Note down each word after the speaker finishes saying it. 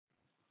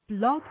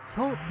Blog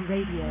Talk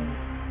Radio.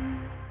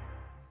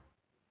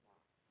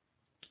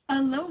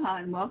 Aloha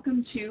and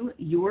welcome to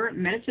your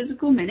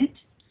Metaphysical Minute.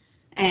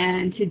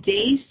 And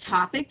today's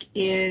topic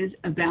is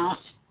about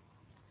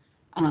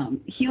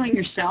healing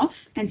yourself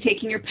and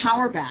taking your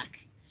power back.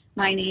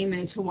 My name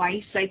is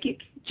Hawaii Psychic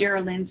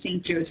Geraldine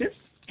St. Joseph,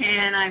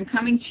 and I'm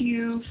coming to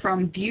you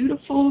from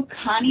beautiful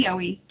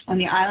Kaneohe on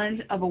the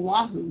island of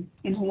Oahu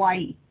in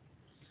Hawaii.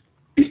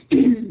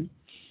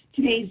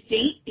 Today's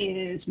date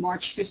is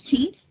March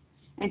 15th,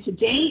 and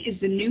today is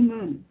the new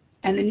moon.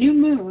 And the new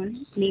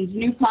moon means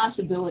new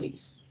possibilities.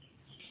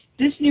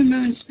 This new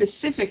moon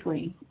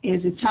specifically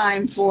is a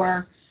time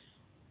for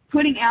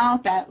putting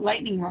out that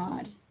lightning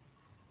rod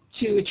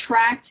to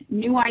attract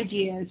new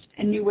ideas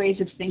and new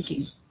ways of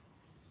thinking.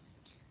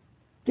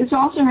 This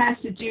also has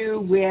to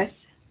do with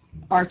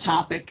our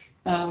topic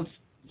of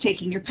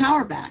taking your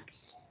power back.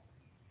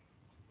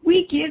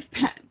 We give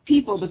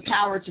people the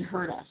power to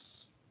hurt us.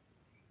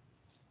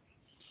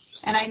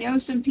 And I know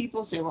some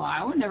people say, well,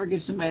 I would never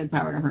give somebody the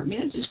power to hurt me.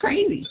 That's just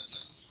crazy.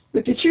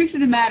 But the truth of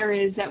the matter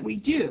is that we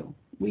do.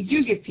 We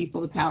do give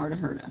people the power to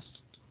hurt us.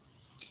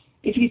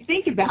 If you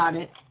think about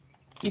it,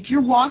 if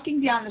you're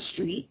walking down the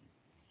street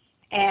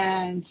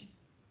and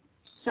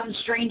some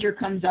stranger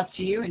comes up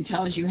to you and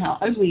tells you how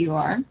ugly you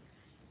are,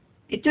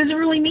 it doesn't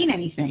really mean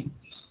anything,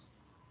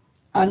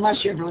 unless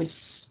you have really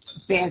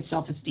bad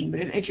self-esteem. But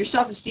if your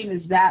self-esteem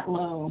is that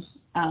low,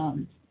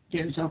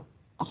 there's a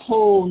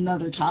whole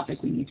nother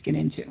topic we need to get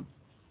into.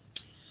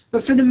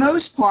 But for the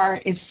most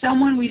part, if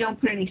someone we don't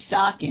put any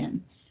stock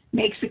in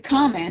makes a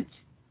comment,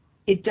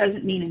 it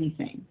doesn't mean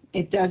anything.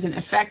 It doesn't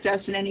affect us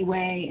in any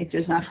way. It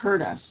does not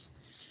hurt us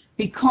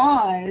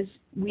because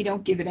we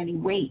don't give it any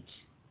weight.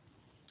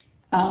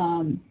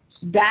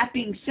 That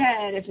being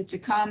said, if it's a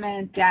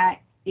comment that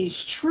is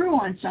true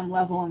on some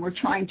level and we're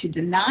trying to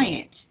deny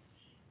it,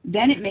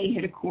 then it may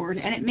hit a chord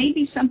and it may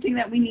be something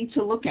that we need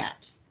to look at.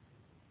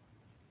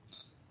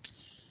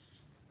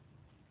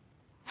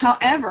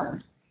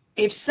 However,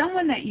 if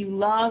someone that you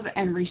love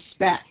and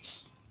respect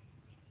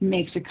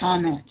makes a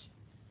comment,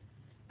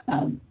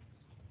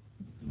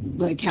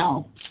 like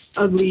how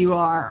ugly you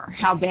are or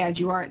how bad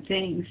you are at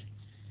things,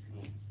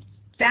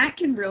 that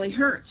can really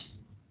hurt,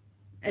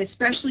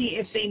 especially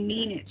if they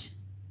mean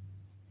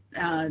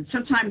it.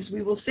 Sometimes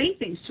we will say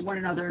things to one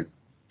another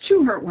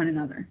to hurt one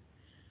another.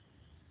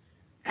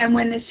 And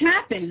when this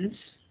happens,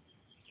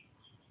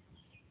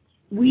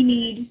 we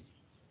need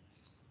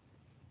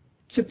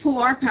to pull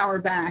our power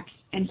back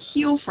and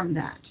heal from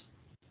that.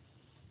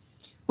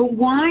 But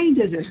why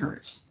does it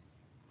hurt?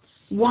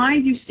 Why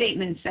do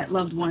statements that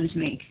loved ones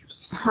make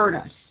hurt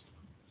us?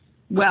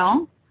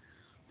 Well,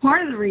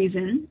 part of the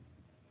reason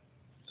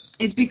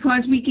is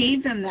because we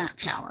gave them that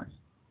power.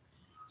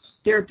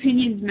 Their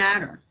opinions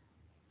matter.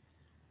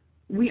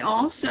 We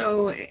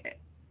also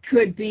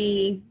could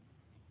be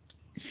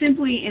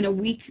simply in a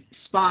weak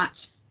spot,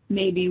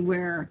 maybe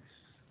where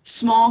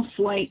small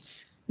slights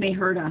may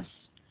hurt us.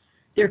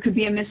 There could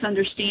be a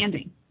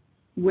misunderstanding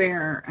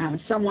where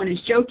someone is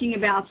joking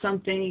about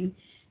something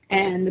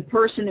and the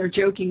person they're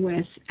joking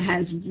with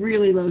has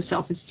really low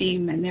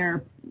self-esteem and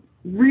they're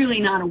really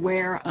not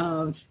aware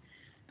of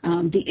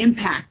the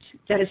impact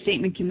that a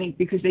statement can make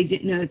because they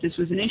didn't know that this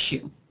was an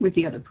issue with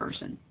the other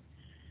person.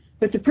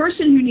 But the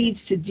person who needs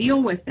to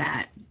deal with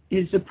that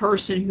is the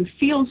person who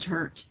feels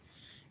hurt,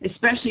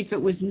 especially if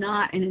it was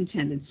not an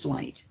intended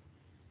slight.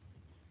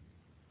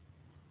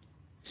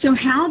 So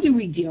how do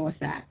we deal with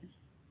that?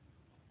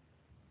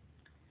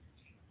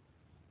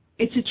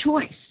 It's a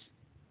choice.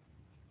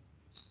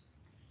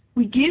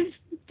 We give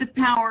the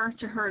power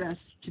to hurt us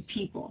to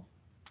people.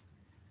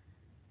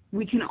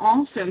 We can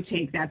also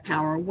take that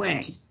power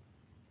away.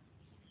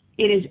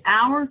 It is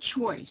our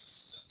choice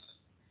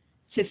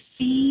to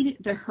feed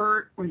the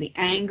hurt or the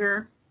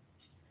anger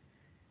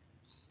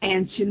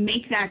and to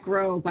make that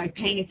grow by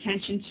paying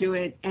attention to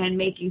it and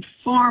making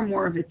far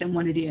more of it than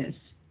what it is,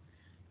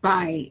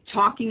 by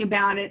talking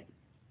about it,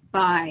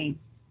 by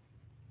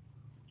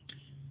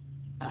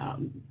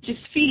just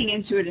feeding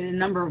into it in a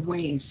number of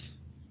ways.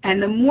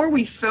 And the more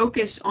we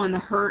focus on the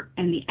hurt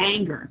and the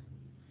anger,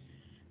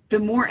 the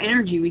more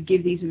energy we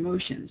give these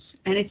emotions.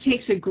 And it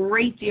takes a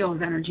great deal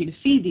of energy to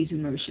feed these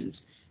emotions,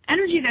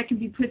 energy that can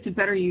be put to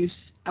better use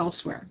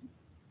elsewhere.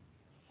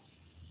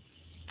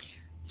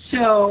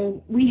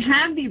 So we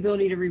have the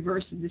ability to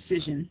reverse the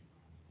decision,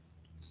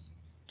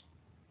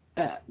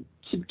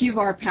 to give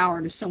our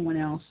power to someone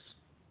else.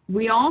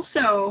 We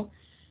also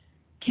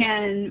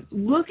can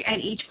look at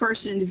each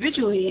person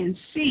individually and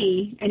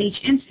see, in each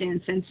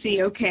instance, and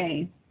see,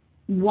 okay,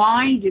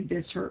 why did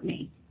this hurt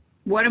me?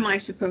 What am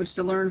I supposed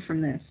to learn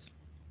from this?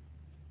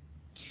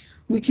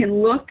 We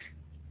can look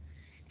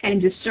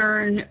and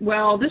discern,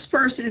 well, this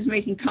person is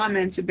making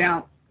comments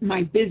about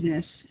my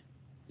business,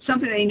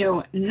 something they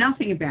know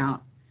nothing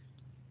about.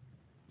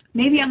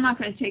 Maybe I'm not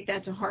going to take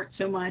that to heart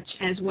so much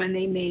as when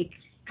they make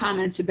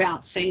comments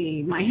about,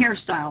 say, my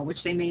hairstyle,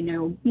 which they may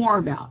know more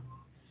about.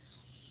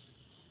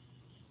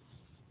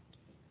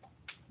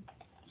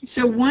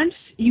 So once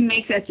you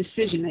make that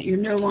decision that you're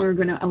no longer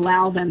going to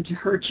allow them to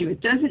hurt you, it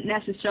doesn't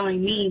necessarily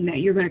mean that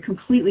you're going to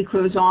completely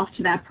close off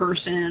to that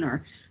person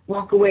or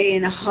walk away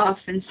in a huff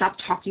and stop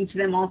talking to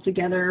them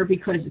altogether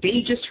because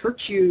they just hurt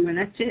you and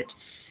that's it,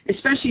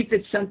 especially if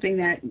it's something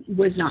that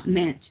was not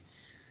meant.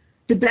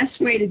 The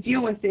best way to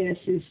deal with this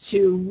is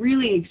to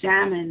really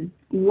examine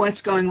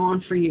what's going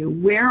on for you.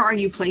 Where are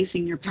you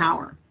placing your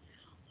power?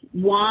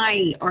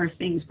 Why are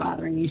things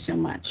bothering you so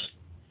much?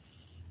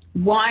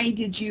 Why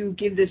did you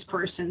give this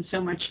person so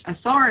much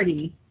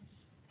authority?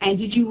 And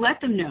did you let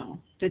them know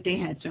that they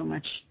had so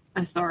much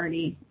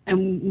authority?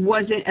 And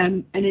was it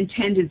an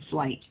intended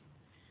slight?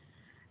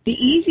 The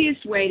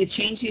easiest way to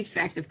change the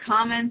effect of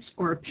comments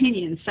or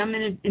opinions some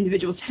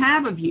individuals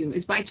have of you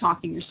is by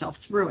talking yourself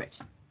through it.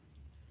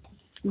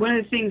 One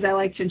of the things I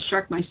like to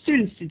instruct my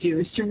students to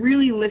do is to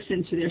really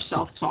listen to their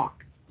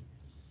self-talk.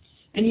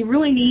 And you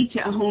really need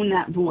to hone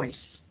that voice.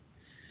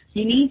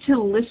 You need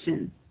to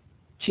listen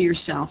to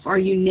yourself. Are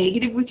you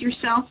negative with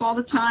yourself all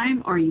the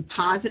time? Are you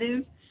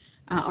positive?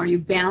 Are you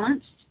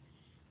balanced?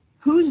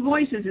 Whose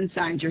voice is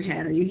inside your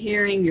head? Are you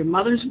hearing your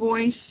mother's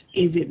voice?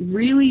 Is it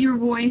really your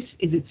voice?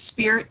 Is it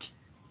spirit?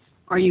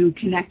 Are you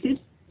connected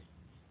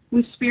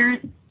with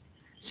spirit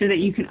so that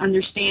you can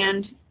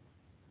understand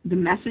the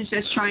message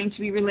that's trying to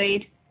be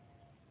relayed?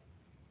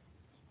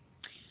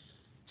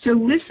 So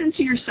listen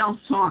to your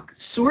self-talk.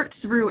 Sort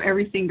through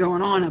everything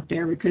going on up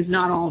there because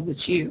not all of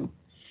it's you.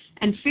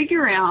 And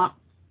figure out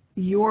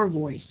your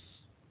voice.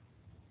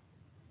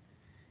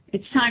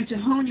 It's time to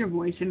hone your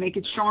voice and make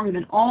it stronger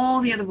than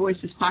all the other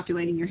voices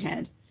populating your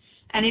head.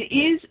 And it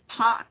is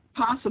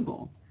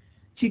possible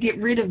to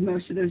get rid of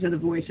most of those other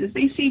voices.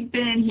 They seep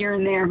in here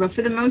and there, but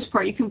for the most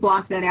part, you can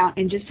block that out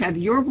and just have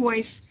your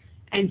voice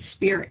and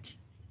spirit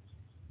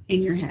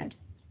in your head.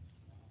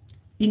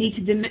 You need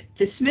to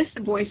dismiss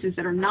the voices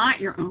that are not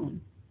your own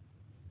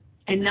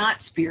and not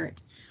spirit.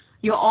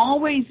 You'll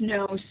always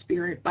know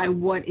spirit by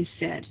what is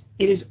said.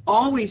 It is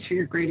always for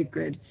your greater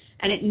good,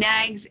 and it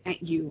nags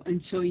at you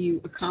until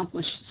you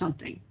accomplish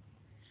something.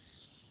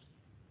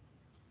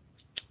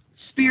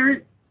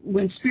 Spirit,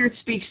 when spirit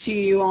speaks to you,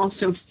 you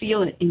also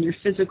feel it in your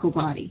physical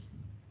body,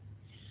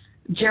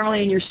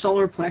 generally in your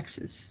solar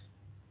plexus.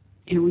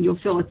 And you'll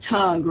feel a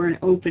tug or an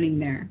opening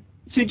there.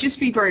 So just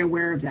be very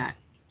aware of that.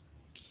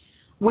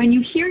 When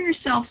you hear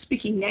yourself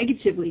speaking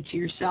negatively to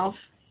yourself,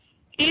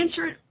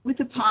 answer it with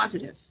a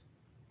positive.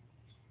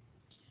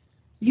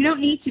 You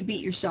don't need to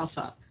beat yourself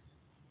up.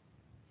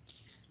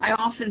 I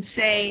often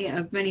say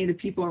of many of the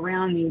people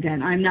around me that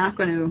I'm not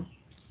going to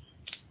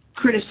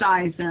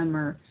criticize them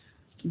or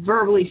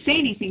verbally say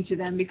anything to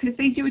them because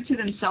they do it to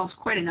themselves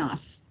quite enough.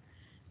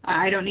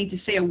 I don't need to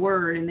say a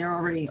word and they're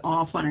already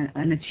off on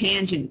a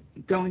tangent,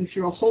 going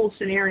through a whole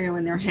scenario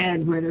in their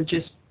head where they're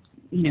just,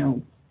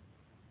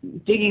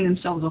 digging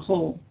themselves a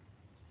hole.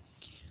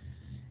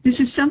 This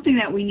is something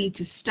that we need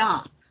to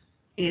stop.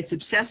 It's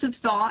obsessive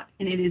thought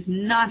and it is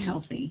not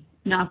healthy.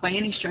 Not by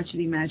any stretch of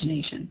the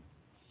imagination.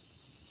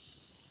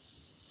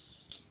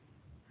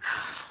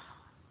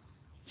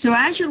 So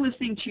as you're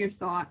listening to your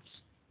thoughts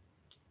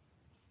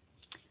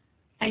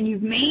and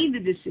you've made the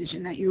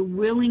decision that you're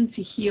willing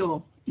to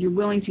heal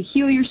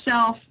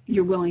yourself,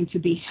 you're willing to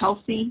be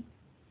healthy,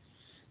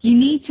 you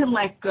need to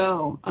let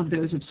go of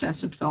those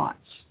obsessive thoughts.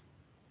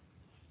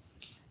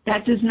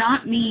 That does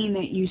not mean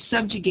that you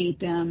subjugate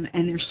them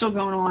and they're still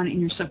going on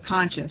in your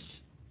subconscious.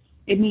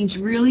 It means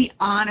really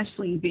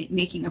honestly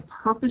making a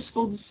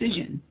purposeful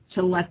decision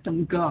to let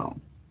them go.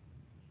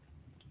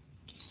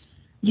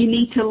 You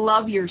need to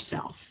love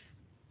yourself.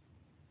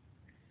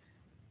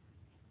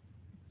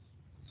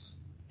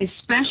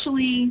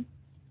 Especially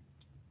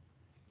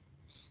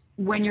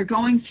when you're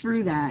going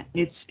through that,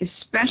 it's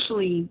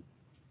especially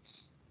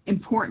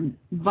important,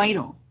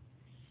 vital,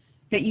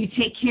 that you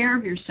take care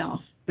of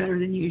yourself better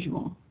than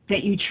usual,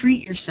 that you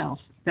treat yourself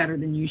better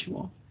than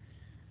usual,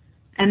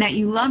 and that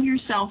you love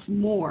yourself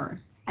more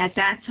at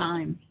that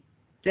time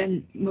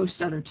than most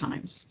other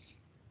times.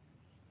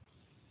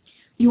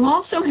 You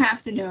also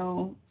have to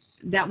know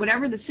that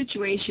whatever the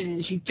situation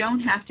is, you don't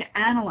have to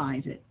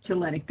analyze it to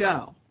let it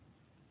go.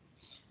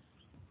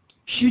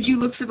 Should you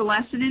look for the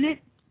lesson in it?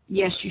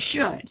 Yes, you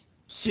should.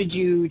 Should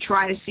you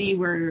try to see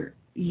where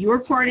your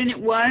part in it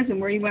was and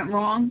where you went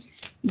wrong?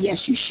 Yes,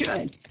 you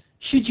should.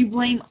 Should you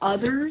blame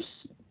others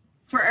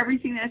for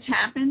everything that's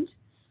happened?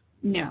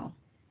 No.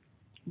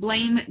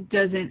 Blame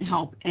doesn't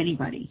help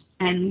anybody,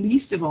 and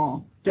least of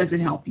all, doesn't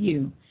help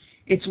you.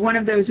 It's one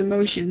of those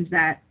emotions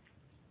that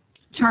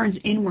turns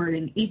inward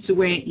and eats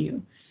away at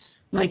you,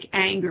 like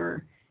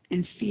anger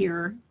and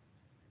fear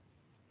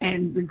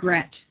and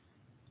regret.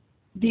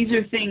 These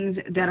are things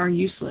that are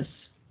useless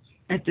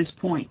at this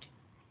point.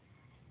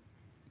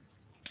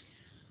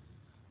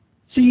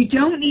 So you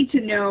don't need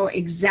to know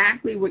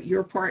exactly what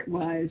your part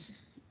was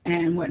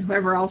and what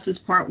whoever else's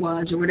part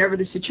was or whatever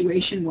the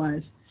situation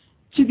was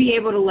to be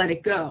able to let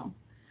it go.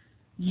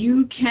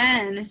 You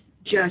can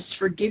just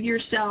forgive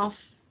yourself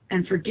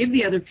and forgive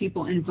the other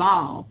people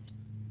involved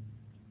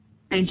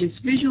and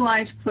just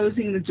visualize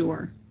closing the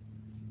door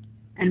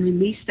and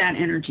release that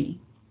energy.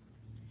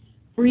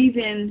 Breathe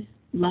in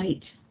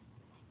light.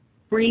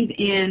 Breathe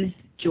in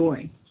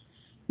joy.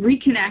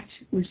 Reconnect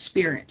with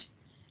spirit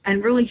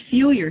and really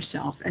feel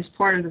yourself as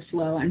part of the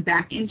flow and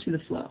back into the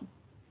flow.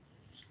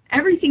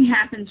 Everything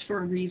happens for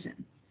a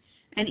reason.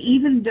 And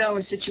even though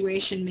a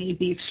situation may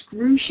be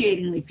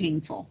excruciatingly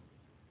painful,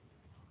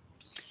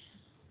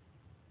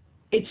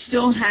 it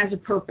still has a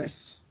purpose.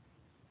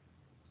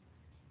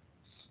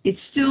 It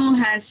still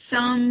has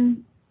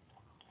some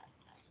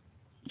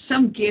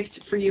gift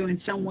for you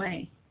in some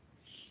way.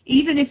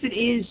 Even if it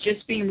is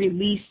just being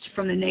released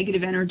from the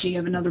negative energy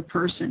of another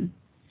person.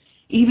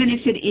 Even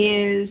if it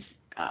is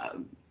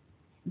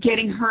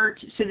getting hurt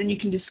so then you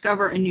can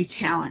discover a new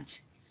talent.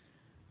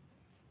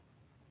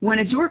 When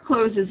a door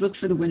closes, look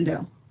for the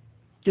window.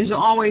 There's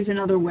always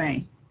another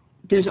way.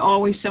 There's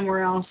always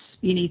somewhere else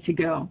you need to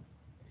go.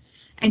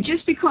 And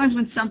just because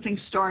when something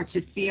starts,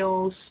 it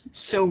feels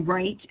so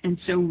right and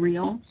so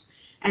real,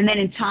 and then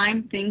in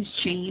time things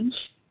change,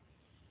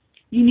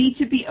 you need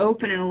to be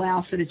open and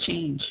allow for the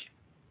change.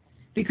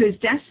 Because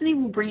destiny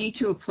will bring you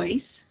to a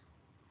place,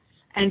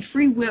 and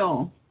free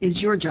will is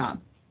your job.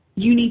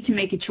 You need to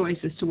make a choice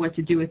as to what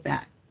to do with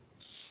that.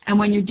 And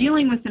when you're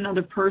dealing with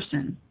another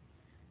person,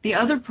 the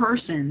other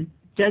person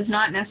does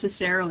not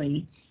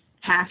necessarily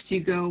have to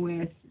go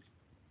with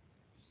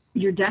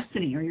your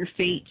destiny or your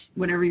fate,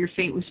 whatever your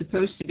fate was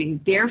supposed to be.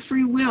 Their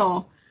free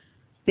will,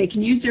 they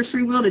can use their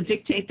free will to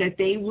dictate that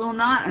they will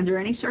not, under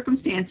any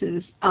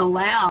circumstances,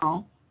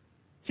 allow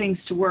things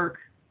to work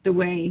the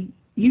way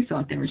you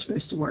thought they were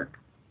supposed to work.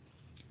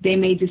 They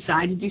may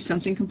decide to do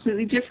something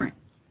completely different.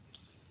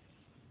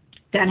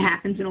 That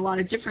happens in a lot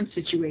of different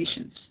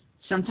situations.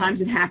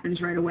 Sometimes it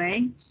happens right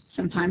away.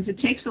 Sometimes it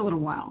takes a little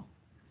while.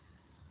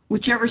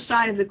 Whichever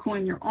side of the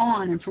coin you're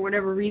on, and for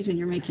whatever reason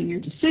you're making your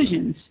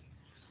decisions,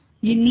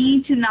 you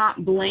need to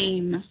not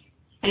blame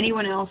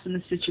anyone else in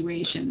the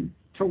situation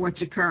for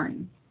what's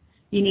occurring.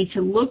 You need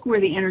to look where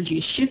the energy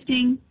is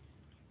shifting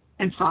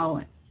and follow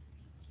it.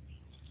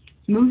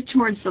 Move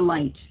towards the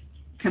light.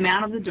 Come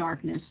out of the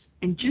darkness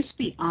and just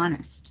be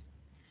honest.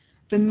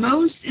 The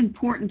most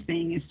important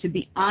thing is to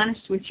be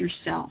honest with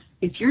yourself.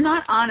 If you're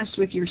not honest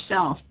with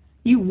yourself,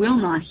 you will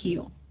not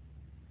heal.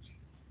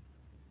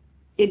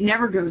 It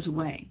never goes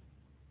away.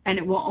 And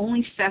it will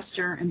only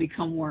fester and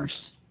become worse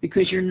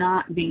because you're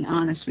not being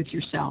honest with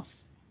yourself.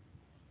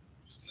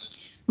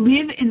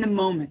 Live in the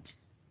moment,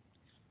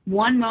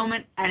 one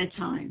moment at a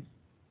time.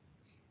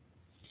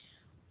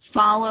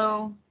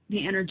 Follow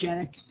the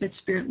energetic that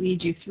Spirit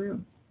leads you through.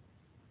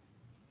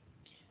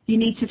 You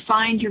need to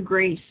find your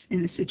grace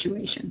in the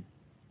situation.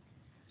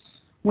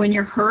 When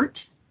you're hurt,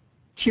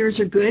 tears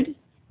are good.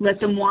 Let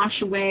them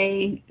wash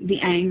away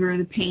the anger,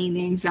 the pain,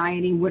 the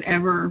anxiety,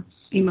 whatever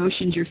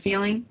emotions you're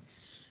feeling.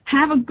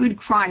 Have a good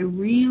cry.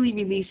 Really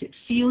release it.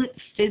 Feel it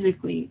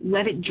physically.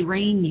 Let it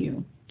drain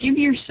you. Give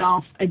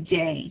yourself a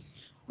day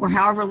or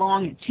however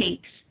long it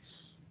takes.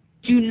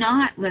 Do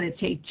not let it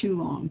take too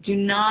long. Do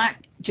not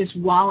just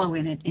wallow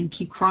in it and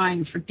keep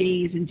crying for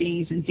days and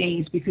days and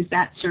days because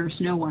that serves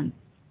no one.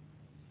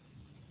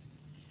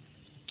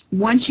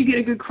 Once you get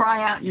a good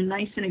cry out and you're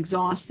nice and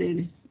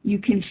exhausted, you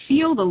can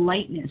feel the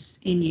lightness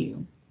in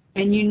you,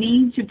 and you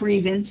need to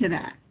breathe into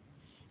that.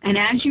 And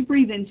as you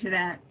breathe into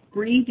that,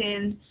 breathe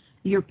in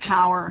your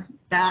power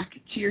back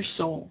to your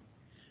soul.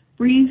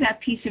 Breathe that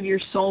piece of your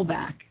soul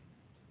back.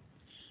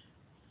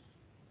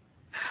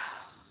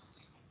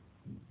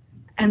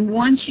 And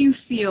once you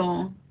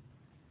feel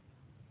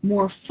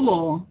more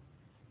full,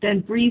 then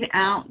breathe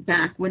out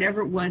back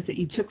whatever it was that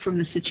you took from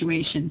the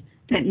situation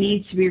that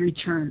needs to be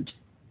returned.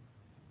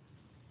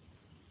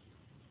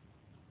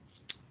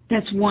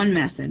 That's one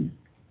method.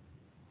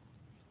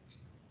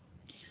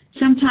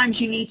 Sometimes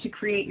you need to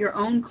create your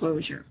own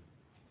closure.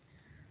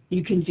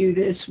 You can do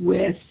this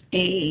with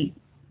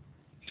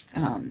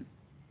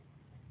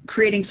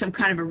creating some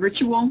kind of a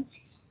ritual.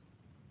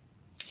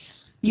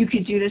 You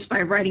could do this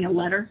by writing a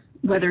letter,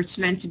 whether it's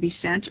meant to be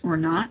sent or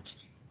not.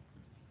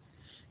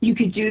 You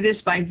could do this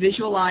by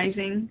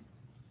visualizing,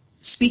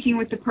 speaking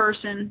with the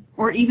person,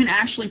 or even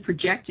actually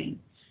projecting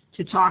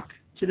to talk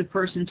to the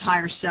person's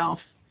higher self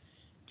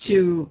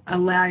to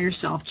allow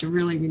yourself to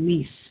really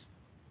release.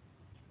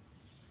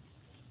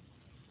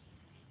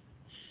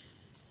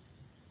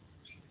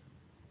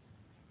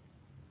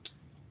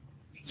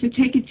 So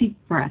take a deep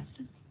breath.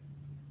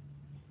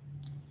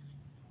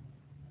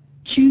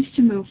 Choose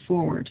to move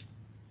forward.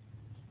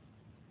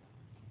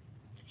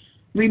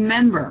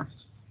 Remember,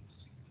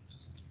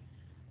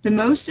 the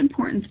most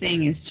important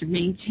thing is to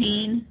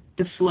maintain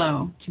the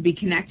flow, to be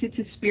connected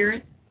to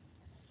Spirit,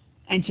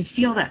 and to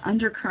feel that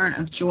undercurrent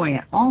of joy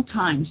at all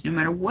times, no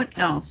matter what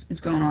else is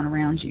going on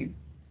around you.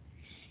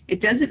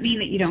 It doesn't mean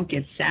that you don't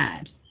get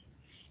sad.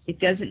 It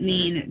doesn't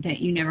mean that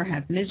you never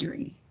have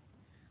misery.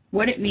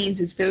 What it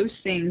means is those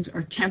things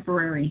are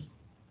temporary,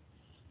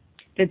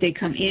 that they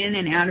come in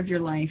and out of your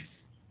life,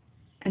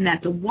 and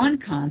that the one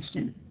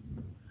constant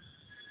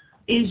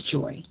is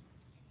joy.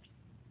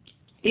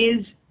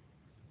 Is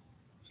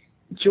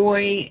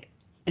joy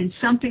and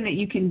something that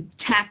you can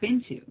tap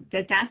into,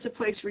 that's a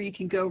place where you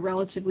can go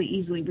relatively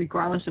easily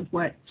regardless of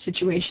what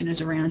situation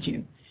is around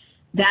you.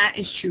 That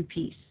is true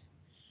peace.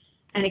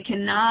 And it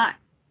cannot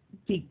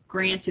be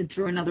granted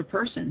through another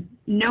person.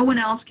 No one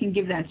else can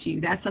give that to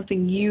you. That's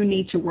something you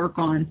need to work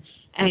on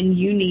and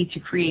you need to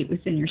create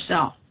within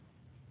yourself.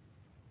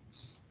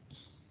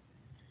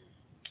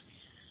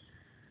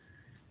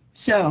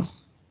 So,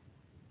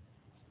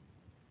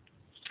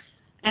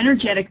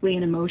 energetically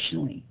and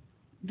emotionally,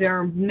 there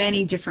are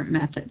many different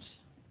methods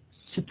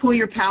to pull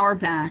your power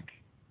back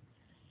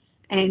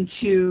and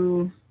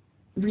to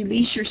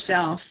release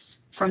yourself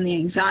from the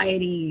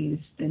anxieties,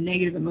 the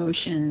negative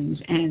emotions,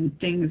 and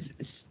things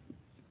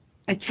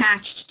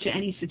attached to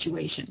any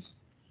situation.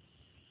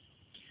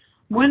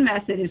 One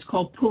method is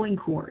called pulling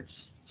cords.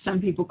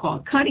 Some people call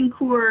it cutting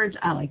cords.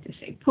 I like to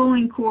say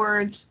pulling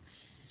cords.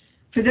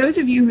 For those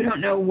of you who don't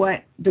know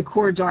what the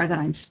cords are that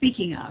I'm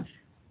speaking of,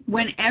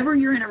 whenever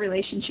you're in a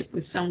relationship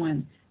with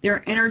someone, there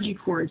are energy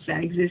cords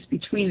that exist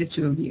between the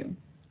two of you.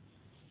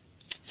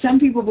 Some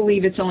people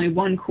believe it's only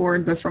one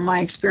cord, but from my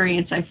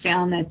experience, I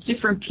found that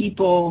different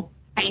people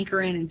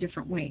anchor in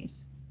different ways.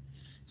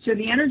 So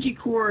the energy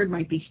cord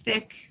might be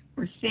thick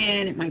or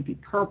thin. It might be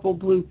purple,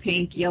 blue,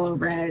 pink, yellow,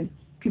 red. It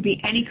could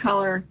be any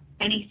color,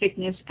 any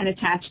thickness, and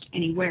attached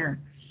anywhere.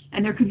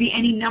 And there could be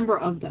any number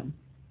of them.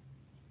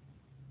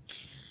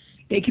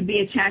 They could be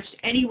attached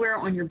anywhere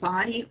on your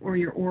body or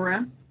your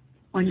aura,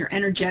 on your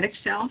energetic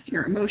self,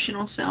 your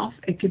emotional self.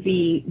 It could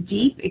be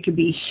deep. It could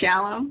be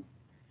shallow.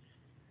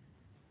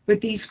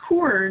 But these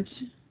cords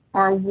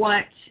are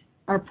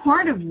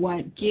part of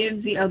what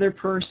gives the other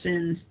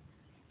person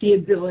the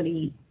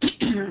ability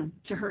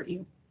to hurt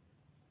you.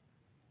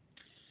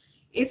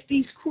 If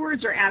these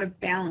cords are out of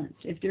balance,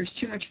 if there's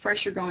too much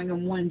pressure going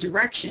in one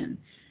direction,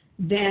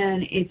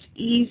 then it's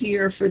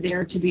easier for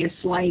there to be a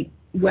slight,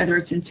 whether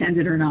it's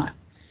intended or not.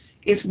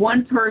 If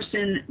one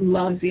person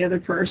loves the other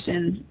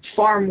person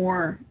far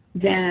more,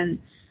 then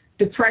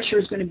the pressure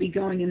is going to be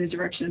going in the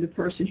direction of the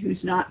person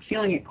who's not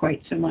feeling it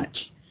quite so much.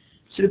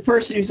 So the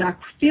person who's not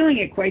feeling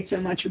it quite so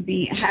much would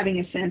be having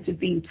a sense of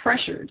being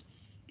pressured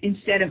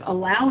instead of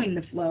allowing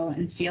the flow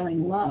and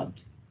feeling loved.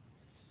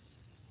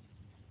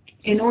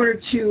 In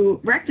order to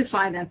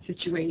rectify that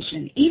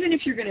situation, even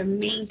if you're going to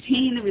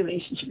maintain the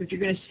relationship, if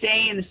you're going to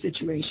stay in the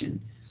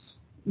situation,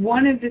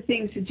 one of the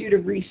things to do to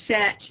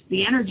reset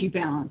the energy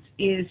balance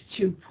is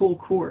to pull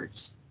cords.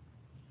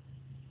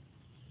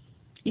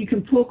 You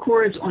can pull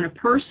cords on a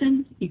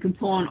person. You can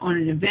pull on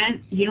an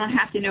event. You don't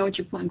have to know what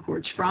you're pulling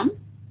cords from.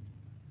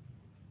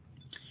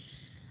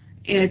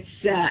 It's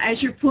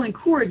as you're pulling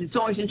cords, it's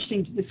always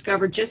interesting to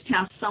discover just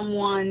how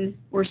someone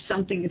or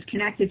something is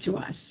connected to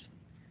us.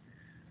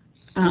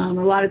 A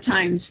lot of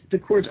times the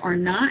cords are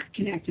not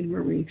connected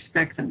where we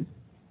expect them.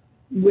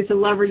 With a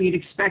lover, you'd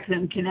expect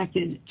them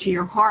connected to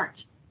your heart.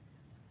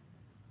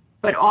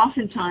 But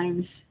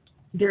oftentimes,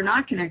 they're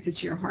not connected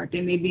to your heart.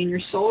 They may be in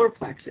your solar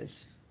plexus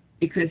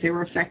because they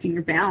were affecting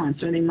your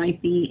balance, or they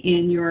might be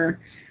in your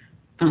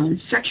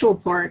sexual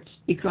parts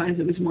because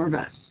it was more of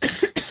a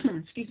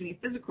a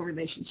physical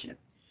relationship.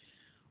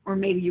 Or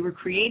maybe you were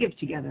creative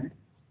together.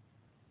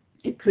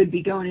 It could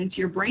be going into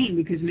your brain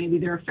because maybe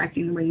they're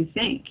affecting the way you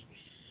think.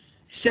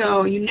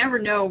 So you never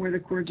know where the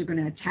cords are going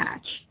to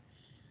attach.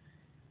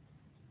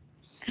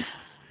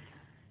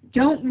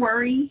 Don't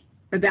worry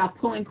about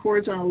pulling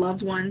cords on a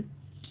loved one.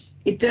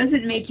 It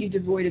doesn't make you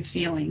devoid of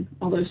feeling,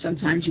 although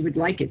sometimes you would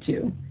like it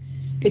to.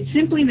 It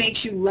simply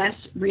makes you less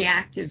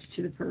reactive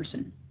to the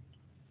person.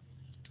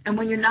 And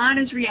when you're not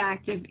as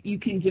reactive, you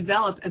can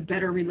develop a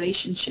better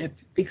relationship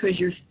because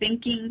you're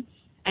thinking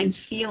and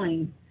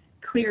feeling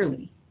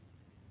clearly.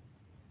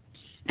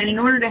 And in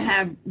order to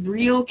have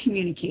real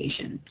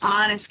communication,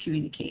 honest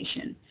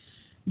communication,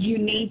 you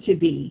need to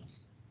be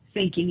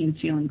thinking and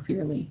feeling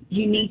clearly.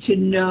 You need to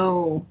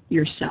know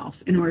yourself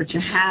in order to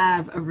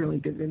have a really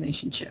good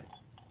relationship.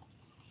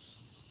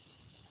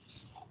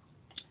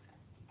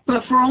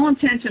 But for all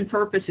intents and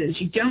purposes,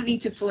 you don't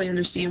need to fully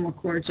understand what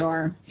cords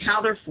are,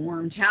 how they're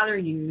formed, how they're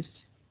used.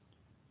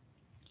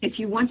 If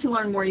you want to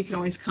learn more, you can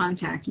always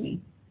contact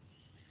me.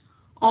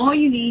 All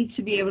you need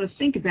to be able to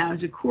think about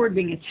is a cord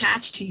being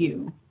attached to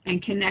you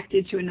and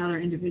connected to another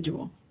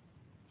individual.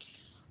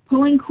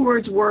 Pulling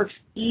cords works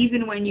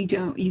even when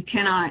you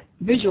cannot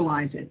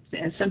visualize it.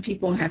 As some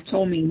people have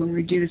told me when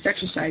we do this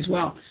exercise,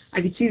 well,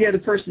 I could see the other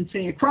person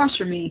sitting across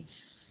from me,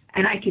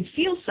 and I could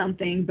feel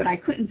something, but I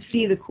couldn't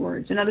see the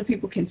cords. And other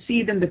people can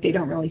see them, but they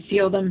don't really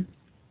feel them.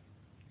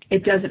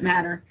 It doesn't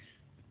matter.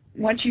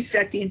 Once you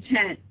set the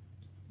intent,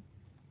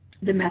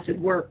 the method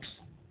works.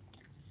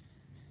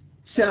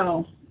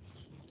 So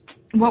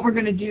what we're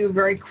going to do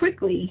very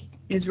quickly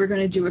is we're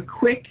going to do a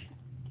quick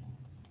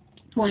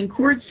pulling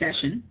cord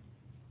session.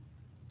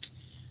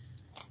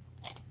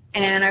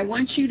 And I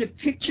want you to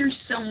picture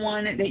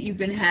someone that you've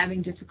been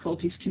having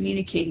difficulties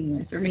communicating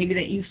with, or maybe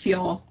that you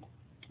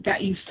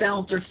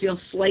felt or feel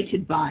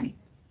slighted by.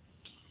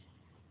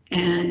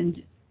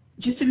 And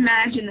just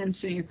imagine them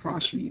sitting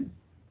across from you.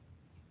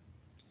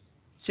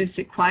 So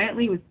sit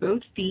quietly with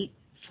both feet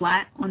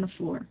flat on the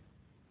floor.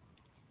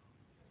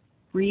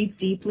 Breathe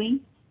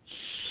deeply.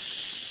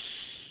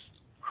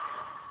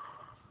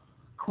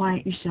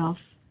 Quiet yourself.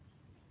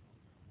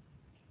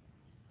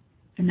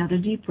 Another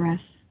deep breath.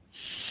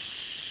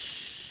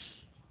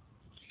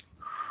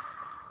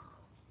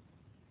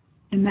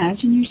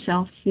 Imagine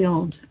yourself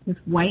filled with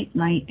white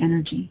light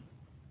energy.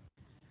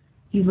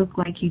 You look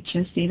like you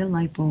just ate a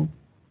light bulb.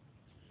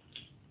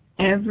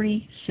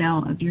 Every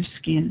cell of your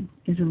skin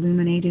is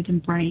illuminated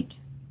and bright.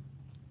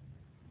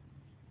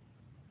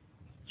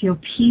 Feel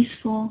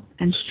peaceful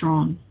and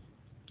strong.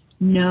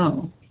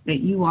 Know that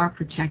you are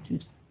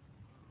protected.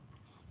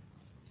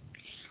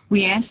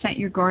 We ask that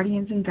your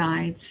guardians and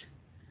guides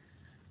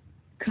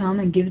come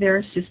and give their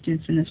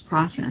assistance in this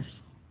process.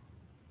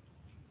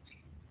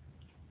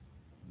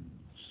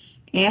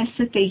 Ask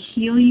that they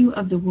heal you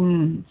of the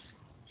wounds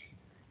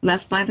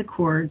left by the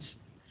cords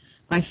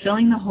by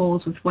filling the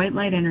holes with white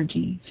light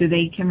energy so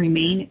they can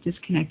remain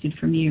disconnected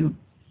from you,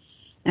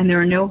 and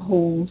there are no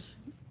holes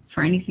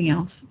for anything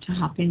else to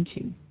hop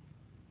into.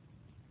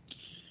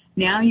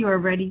 Now you are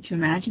ready to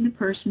imagine the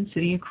person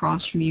sitting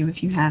across from you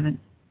if you haven't.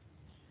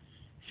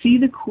 See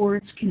the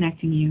cords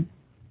connecting you.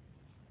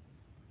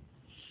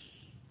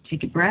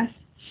 Take a breath.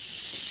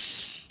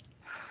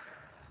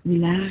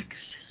 Relax.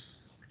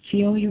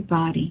 Feel your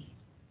body.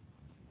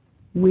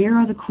 Where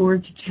are the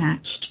cords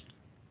attached?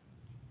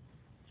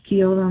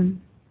 Feel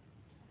them.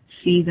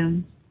 See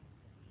them.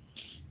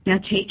 Now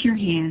take your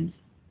hand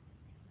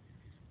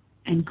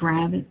and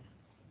grab it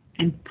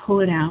and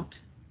pull it out.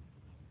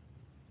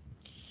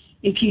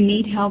 If you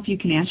need help, you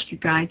can ask your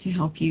guide to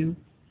help you,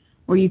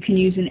 or you can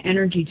use an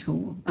energy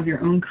tool of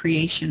your own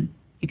creation.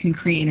 You can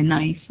create a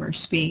knife or a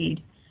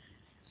spade.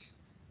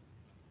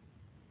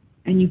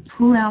 And you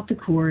pull out the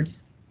cord.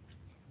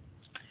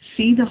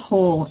 See the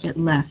hole it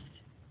left,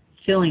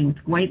 filling with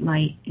white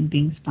light and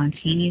being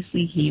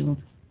spontaneously healed.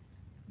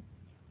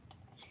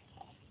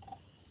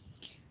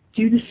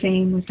 Do the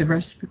same with the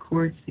rest of the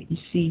cords that you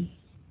see.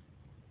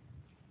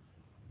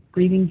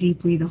 Breathing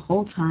deeply the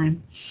whole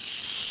time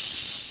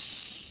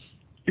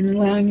and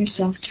allowing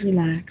yourself to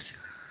relax.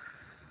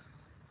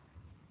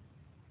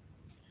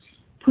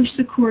 Push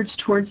the cords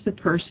towards the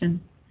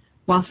person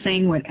while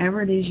saying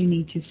whatever it is you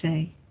need to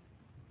say.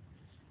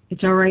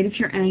 It's all right if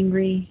you're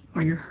angry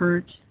or you're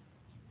hurt.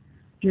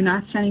 You're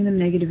not sending them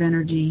negative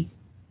energy.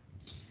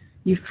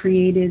 You've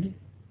created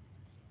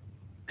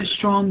a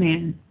strong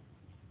man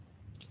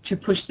to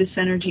push this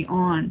energy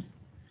on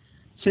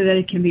so that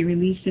it can be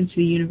released into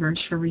the universe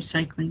for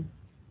recycling.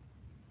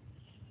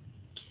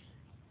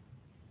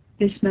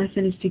 This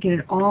method is to get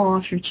it all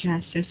off your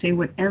chest, so say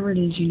whatever it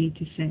is you need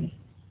to say.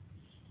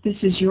 This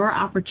is your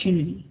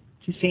opportunity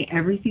to say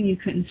everything you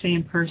couldn't say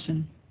in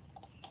person.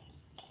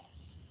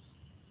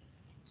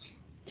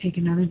 Take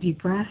another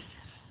deep breath.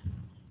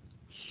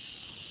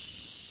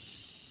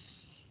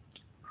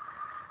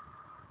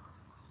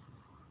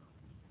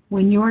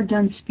 When you're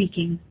done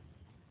speaking,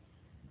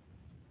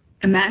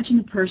 imagine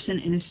a person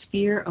in a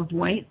sphere of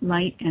white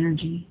light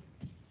energy.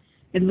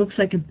 It looks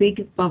like a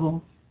big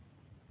bubble.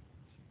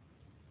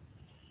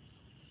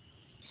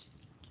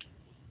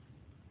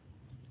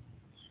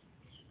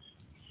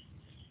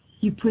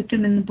 You put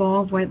them in the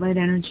ball of white light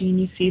energy and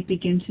you see it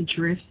begin to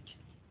drift.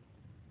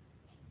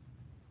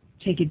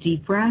 Take a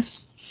deep breath.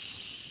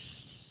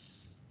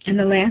 And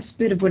the last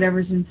bit of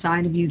whatever's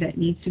inside of you that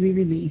needs to be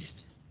released,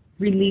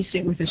 release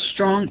it with a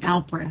strong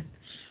out-breath.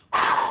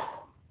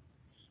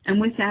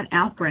 And with that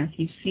out-breath,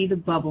 you see the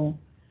bubble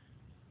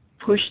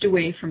pushed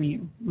away from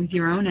you with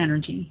your own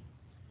energy,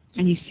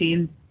 and you see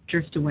it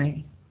drift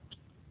away.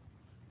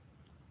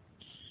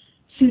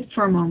 Sit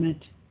for a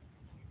moment.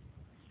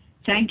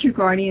 Thank your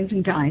guardians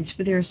and guides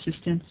for their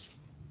assistance,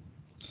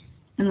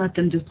 and let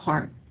them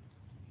depart.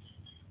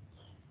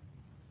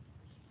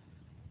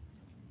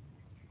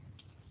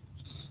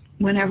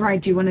 Whenever I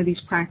do one of these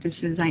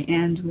practices, I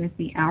end with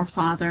the Our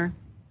Father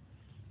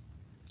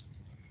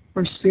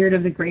or Spirit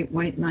of the Great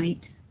White Light.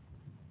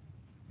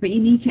 But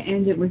you need to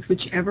end it with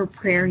whichever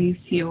prayer you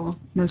feel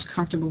most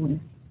comfortable with.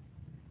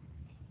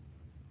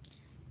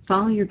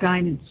 Follow your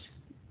guidance.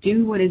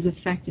 Do what is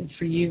effective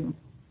for you.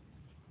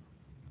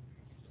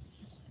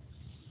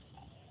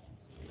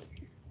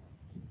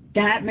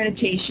 That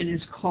meditation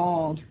is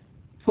called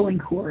pulling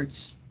cords.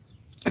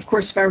 Of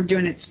course, if I were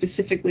doing it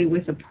specifically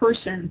with a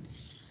person,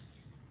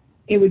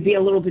 it would be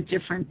a little bit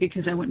different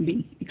because I wouldn't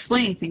be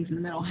explaining things in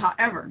the middle.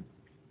 However,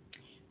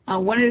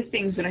 one of the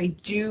things that I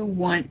do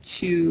want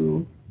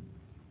to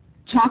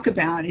talk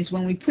about is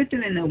when we put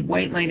them in the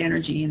white light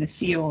energy in the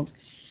field,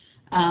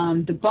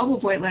 the bubble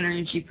of white light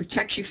energy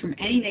protects you from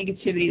any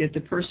negativity that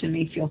the person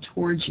may feel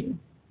towards you.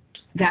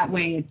 That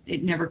way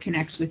it never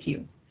connects with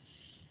you.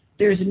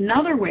 There's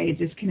another way to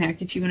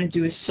disconnect, if you want to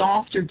do a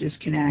softer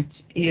disconnect,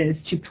 is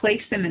to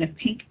place them in a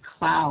pink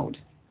cloud,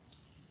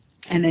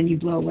 and then you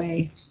blow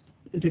away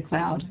the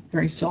cloud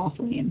very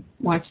softly and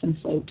watch them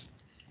float.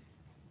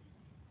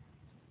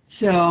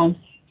 So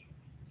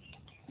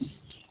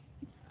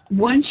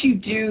once you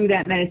do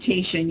that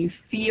meditation, you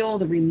feel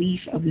the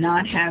relief of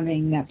not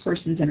having that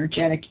person's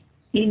energetic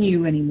in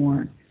you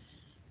anymore.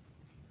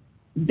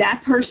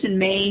 That person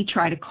may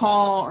try to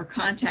call or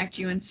contact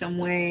you in some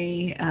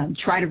way,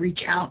 try to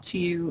reach out to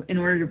you in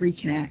order to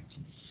reconnect.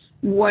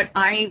 What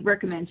I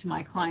recommend to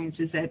my clients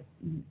is that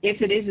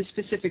if it is a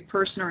specific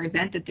person or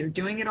event that they're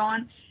doing it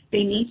on,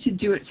 they need to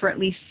do it for at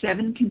least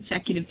 7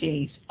 consecutive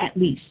days, at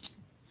least,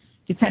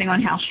 depending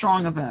on how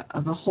strong of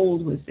a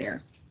hold was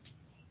there.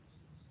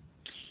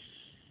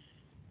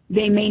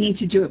 They may need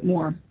to do it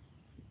more,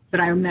 but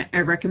I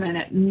recommend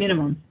at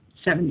minimum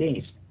 7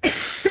 days.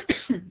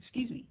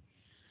 Excuse me.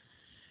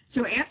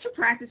 So after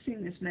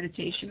practicing this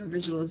meditation or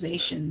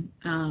visualization,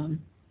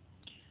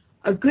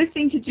 a good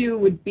thing to do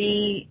would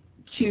be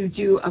to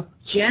do a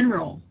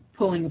general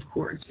pulling of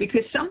cords,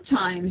 because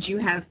sometimes you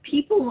have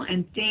people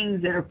and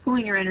things that are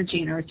pulling your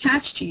energy and are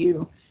attached to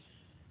you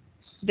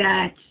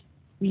that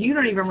you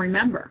don't even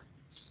remember.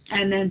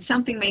 And then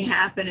something may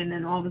happen and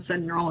then all of a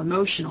sudden you're all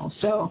emotional.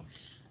 So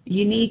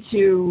you need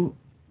to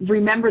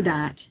remember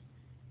that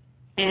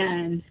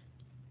and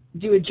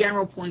do a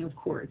general pulling of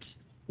cords.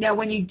 Now,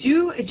 when you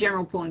do a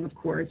general pulling of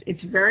cords,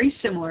 it's very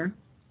similar.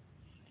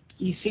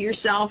 You see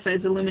yourself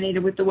as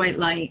illuminated with the white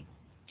light.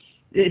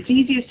 It's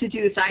easiest to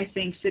do this, I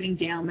think, sitting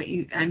down,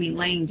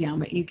 laying down,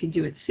 but you can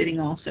do it sitting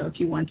also if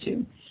you want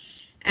to.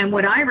 And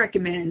what I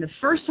recommend, the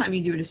first time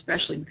you do it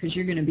especially, because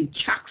you're going to be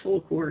chock full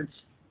of cords,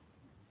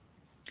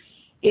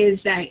 is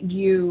that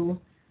you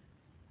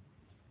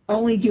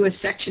only do a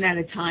section at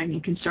a time.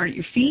 You can start at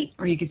your feet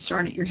or you can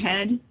start at your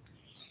head,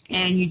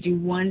 and you do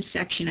one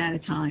section at a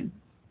time.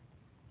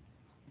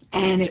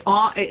 And it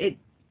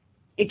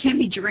can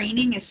be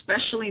draining,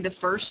 especially the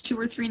first 2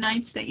 or 3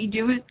 nights that you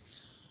do it.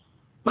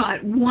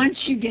 But once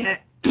you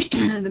get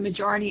the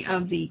majority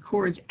of the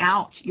cords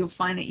out, you'll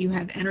find that you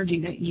have energy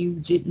that you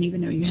didn't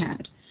even know you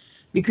had,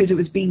 because it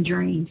was being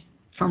drained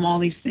from all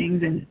these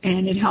things, and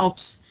it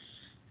helps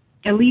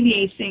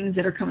alleviate things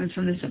that are coming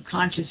from the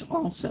subconscious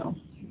also.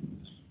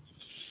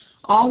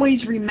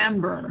 Always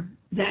remember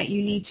that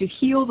you need to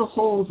heal the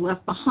holes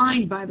left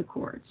behind by the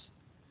cords,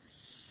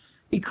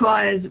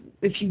 because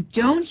if you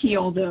don't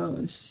heal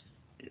those,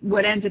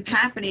 what ends up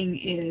happening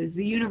is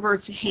the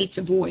universe hates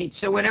a void.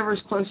 So whatever's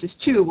closest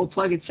to will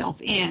plug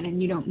itself in,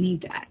 and you don't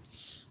need that.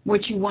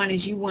 What you want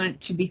is you want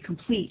to be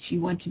complete.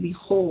 You want to be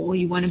whole.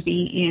 You want to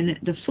be in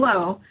the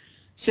flow.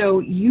 So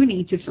you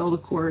need to fill the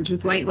cords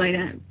with white light,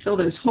 fill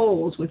those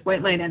holes with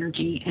white light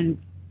energy, and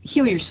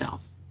heal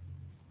yourself.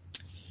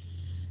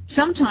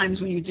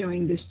 Sometimes when you're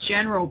doing this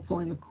general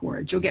pulling of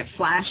cords, you'll get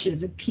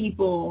flashes of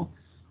people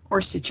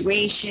or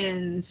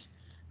situations.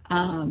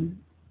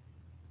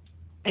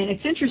 And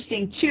it's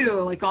interesting,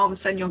 too, like all of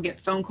a sudden you'll get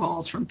phone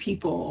calls from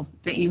people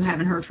that you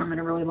haven't heard from in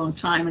a really long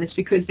time, and it's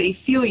because they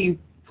feel you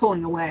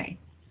pulling away.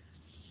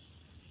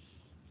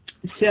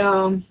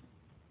 So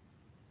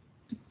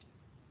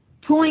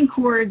pulling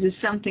cords is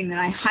something that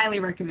I highly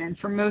recommend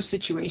for most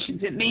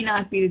situations. It may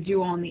not be the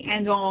do-all and the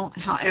end-all.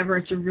 However,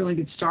 it's a really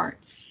good start,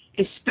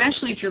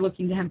 especially if you're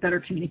looking to have better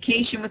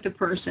communication with the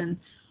person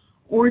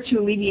or to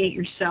alleviate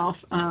yourself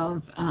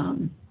of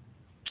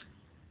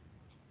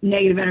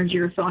negative energy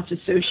or thoughts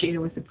associated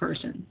with the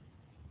person.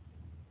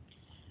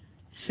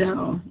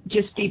 So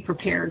just be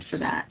prepared for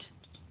that.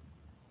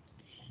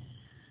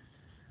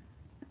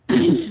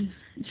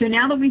 So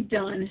now that we've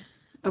done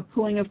a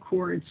pulling of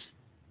cords,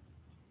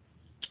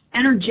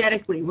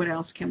 energetically, what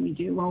else can we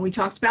do? Well, we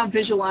talked about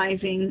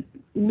visualizing,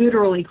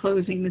 literally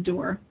closing the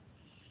door.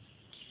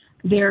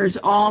 There's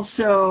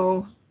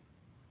also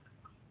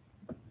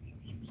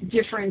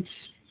different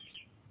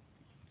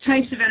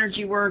types of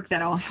energy work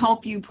that will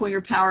help you pull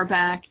your power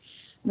back,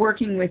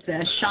 working with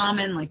a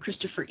shaman like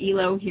Christopher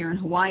Elo here in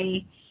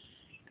Hawaii.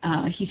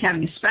 He's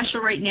having a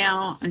special right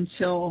now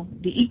until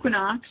the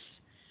equinox,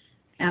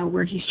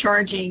 where he's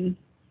charging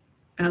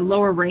a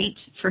lower rate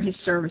for his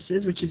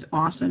services, which is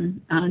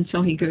awesome,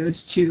 until he goes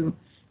to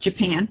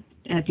Japan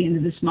at the end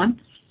of this month.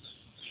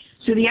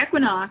 So the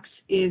equinox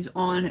is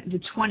on the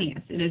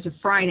 20th. It is a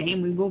Friday,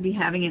 and we will be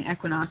having an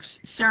equinox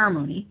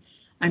ceremony.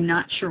 I'm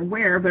not sure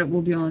where, but it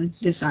will be on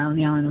this island,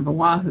 the island of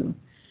Oahu.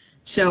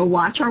 So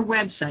watch our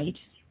website,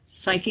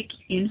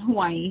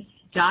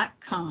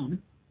 psychicinhawaii.com,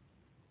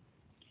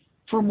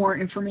 for more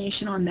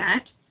information on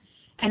that.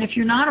 And if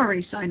you're not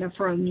already signed up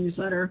for our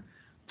newsletter,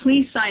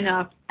 please sign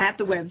up at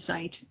the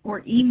website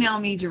or email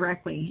me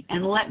directly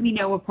and let me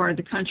know what part of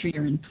the country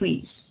you're in,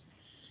 please.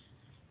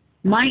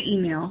 My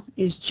email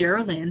is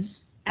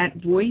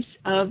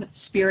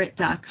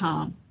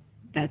geraldine@voiceofspirit.com.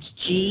 That's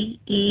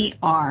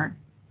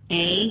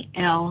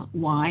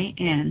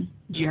GERALYN,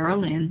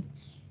 Geraldine,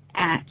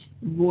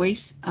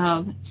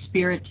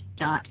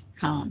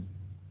 @voiceofspirit.com.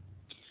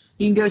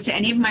 You can go to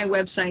any of my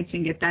websites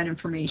and get that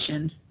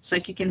information.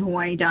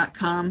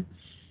 PsychicInHawaii.com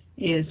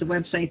is the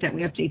website that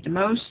we update the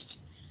most.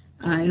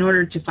 In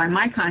order to find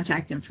my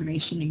contact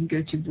information, you can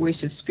go to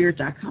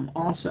voiceofspirit.com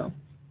also.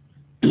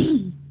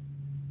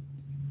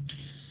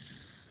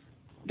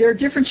 There are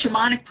different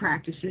shamanic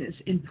practices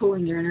in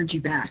pulling your energy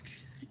back.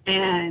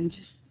 And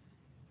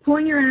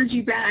pulling your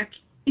energy back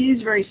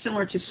is very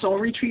similar to soul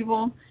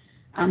retrieval.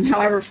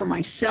 However, for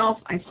myself,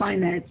 I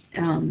find that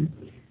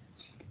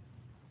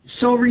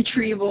soul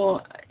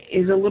retrieval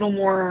is a little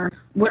more,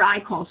 what I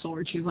call solar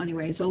retrieval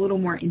anyway, is a little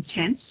more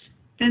intense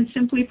than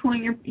simply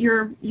pulling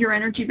your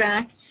energy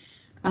back.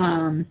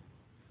 There's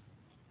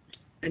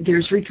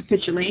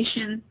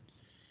recapitulation.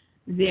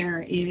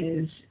 There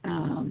is,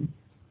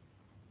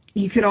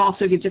 you could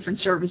also get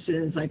different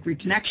services like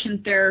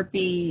reconnection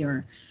therapy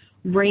or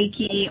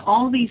Reiki.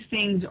 All these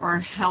things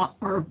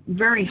are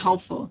very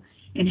helpful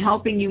in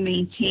helping you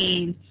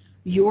maintain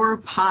your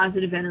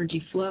positive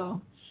energy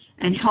flow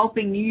and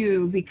helping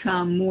you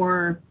become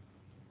more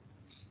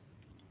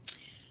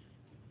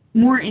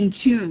in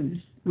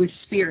tune with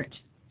spirit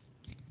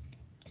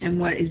and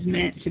what is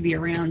meant to be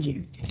around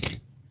you.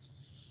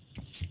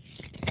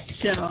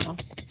 So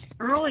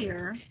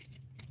earlier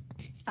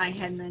I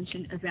had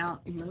mentioned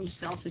about low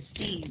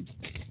self-esteem.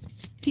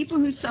 People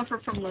who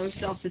suffer from low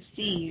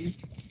self-esteem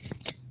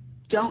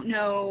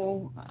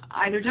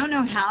either don't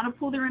know how to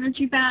pull their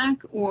energy back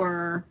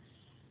or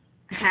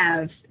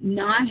have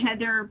not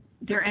had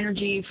their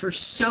energy for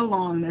so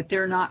long that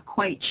they're not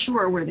quite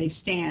sure where they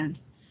stand.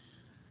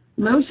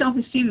 Low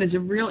self-esteem is a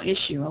real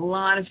issue. A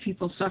lot of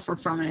people suffer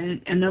from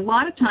it, and a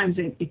lot of times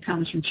it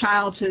comes from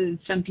childhood.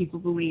 Some people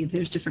believe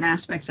there's different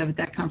aspects of it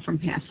that come from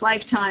past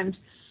lifetimes.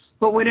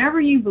 But whatever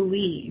you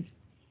believe,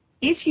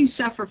 if you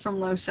suffer from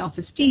low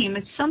self-esteem,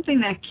 it's something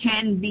that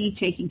can be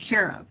taken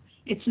care of.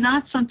 It's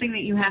not something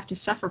that you have to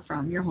suffer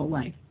from your whole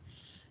life.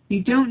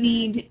 You don't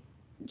need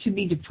to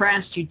be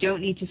depressed. You don't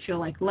need to feel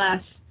like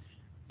less.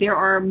 There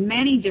are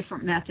many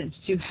different methods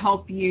to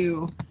help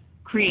you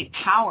create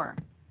power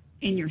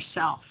in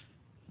yourself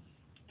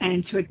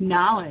and to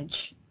acknowledge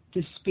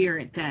the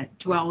spirit that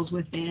dwells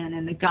within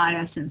and the God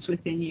essence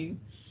within you.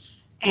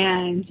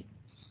 And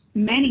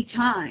many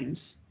times,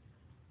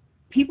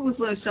 people with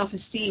low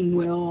self-esteem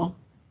will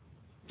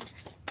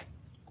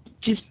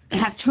just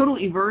have total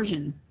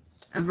aversion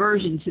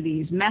to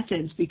these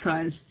methods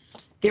because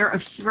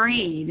they're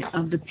afraid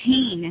of the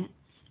pain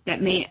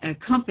that may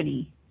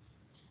accompany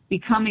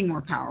becoming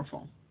more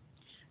powerful.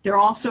 They're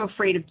also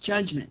afraid of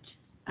judgment.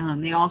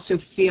 They also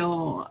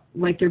feel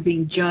like they're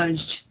being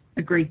judged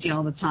a great deal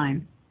of the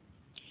time.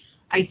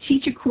 I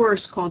teach a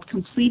course called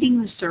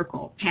Completing the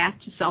Circle, Path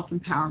to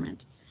Self-Empowerment.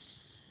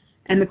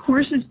 And the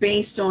course is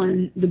based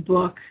on the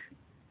book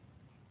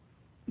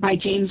by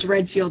James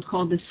Redfield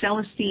called The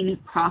Celestine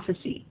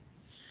Prophecy.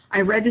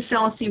 I read The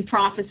Celestine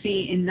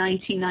Prophecy in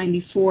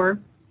 1994.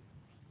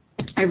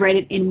 I read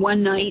it in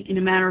one night in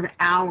a matter of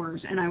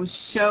hours, and I was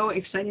so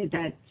excited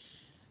that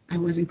I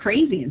wasn't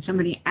crazy and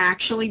somebody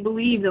actually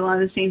believed a lot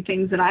of the same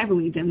things that I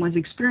believed and was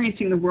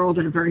experiencing the world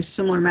in a very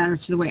similar manner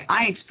to the way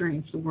I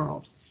experienced the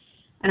world.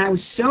 And I was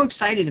so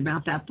excited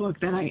about that book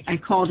that I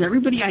called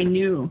everybody I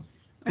knew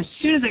as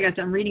soon as I got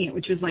done reading it,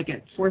 which was like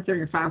at 4:30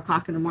 or 5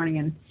 o'clock in the morning.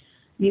 And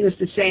needless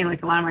to say,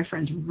 like a lot of my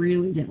friends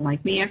really didn't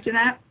like me after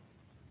that.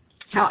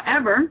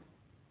 However,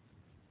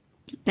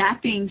 that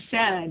being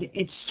said,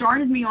 it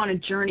started me on a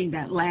journey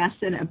that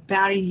lasted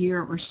about a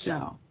year or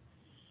so.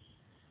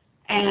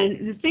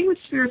 And the thing with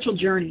spiritual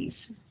journeys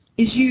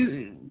is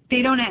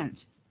they don't end.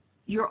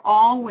 You're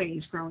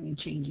always growing and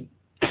changing.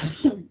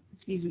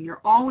 Excuse me.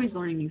 You're always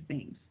learning new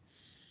things.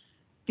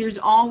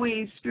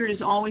 Spirit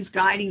is always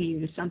guiding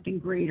you to something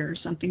greater,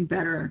 something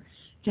better,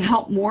 to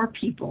help more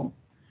people,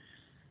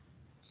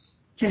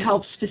 to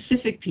help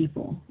specific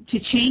people, to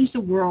change the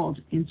world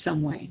in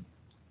some way.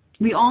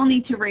 We all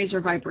need to raise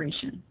our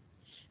vibration.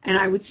 And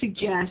I would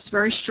suggest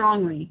very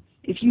strongly,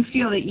 if you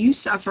feel that you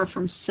suffer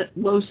from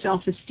low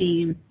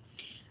self-esteem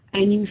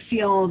and you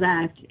feel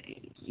that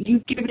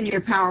you've given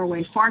your power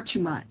away far too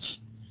much,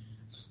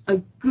 a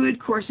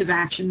good course of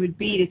action would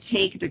be to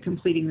take the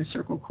Completing the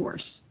Circle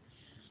course.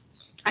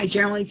 I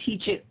generally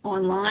teach it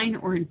online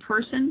or in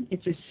person.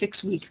 It's a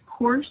 6-week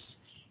course.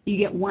 You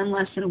get one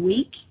lesson a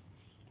week,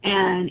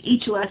 and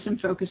each lesson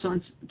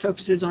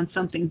focuses on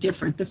something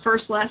different. The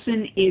first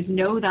lesson is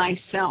Know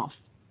Thyself.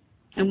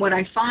 And what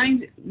I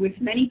find with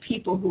many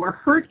people who are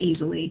hurt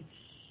easily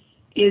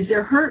is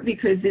they're hurt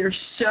because they're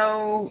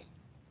so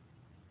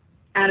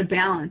out of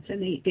balance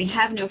and they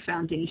have no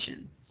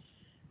foundation.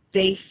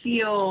 They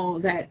feel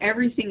that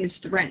everything is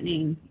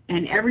threatening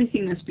and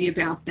everything must be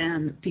about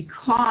them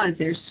because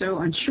they're so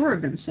unsure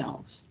of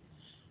themselves.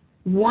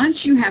 Once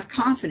you have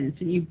confidence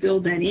and you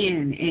build that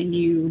in and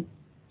you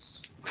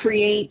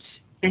create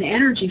an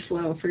energy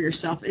flow for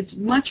yourself, it's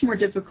much more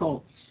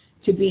difficult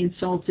to be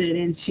insulted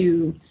and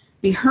to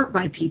be hurt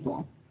by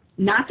people.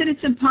 Not that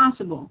it's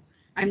impossible.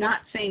 I'm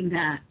not saying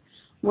that.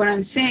 What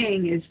I'm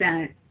saying is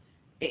that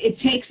it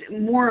takes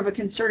more of a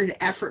concerted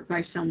effort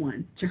by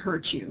someone to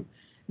hurt you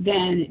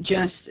than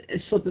just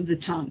a slip of the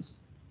tongue.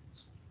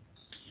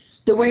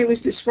 The way it was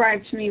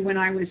described to me when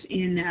I was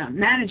in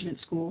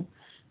management school,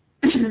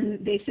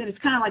 they said it's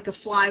kind of like a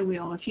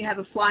flywheel. If you have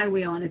a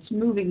flywheel and it's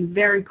moving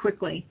very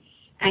quickly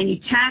and you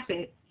tap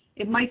it,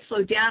 it might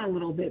slow down a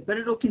little bit, but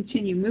it'll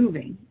continue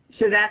moving.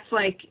 So that's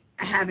like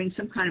having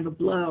some kind of a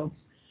blow.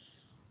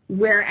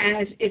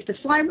 Whereas if the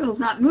flywheel is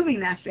not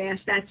moving that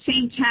fast, that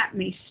same tap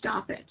may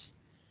stop it.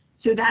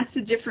 So that's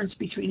the difference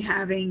between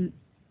having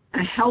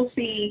a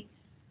healthy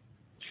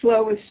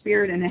flow of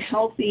spirit and a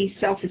healthy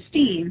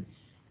self-esteem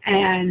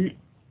and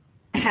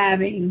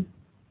having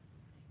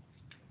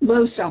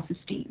low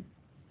self-esteem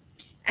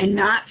and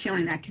not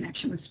feeling that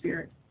connection with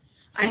Spirit.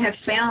 I have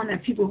found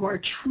that people who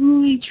are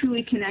truly,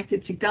 truly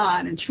connected to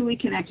God and truly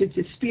connected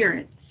to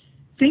Spirit,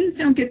 things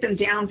don't get them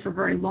down for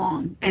very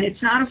long. And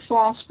it's not a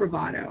false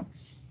bravado.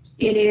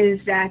 It is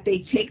that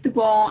they take the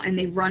ball and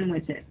they run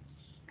with it.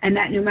 And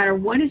that no matter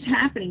what is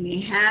happening, they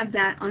have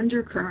that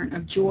undercurrent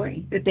of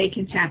joy that they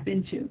can tap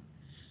into.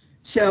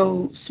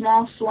 So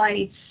small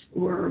slights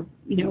or,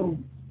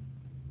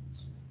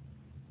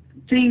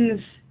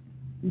 things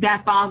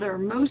that bother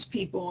most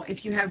people,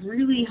 if you have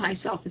really high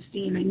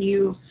self-esteem and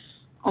you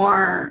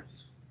are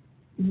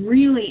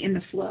really in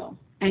the flow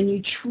and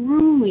you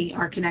truly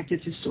are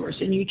connected to Source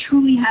and you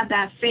truly have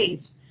that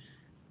faith,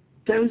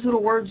 those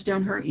little words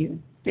don't hurt you.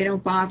 They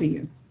don't bother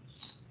you.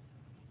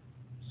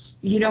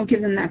 You don't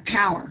give them that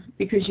power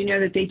because you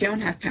know that they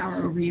don't have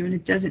power over you and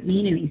it doesn't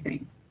mean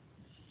anything.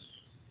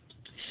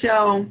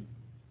 So,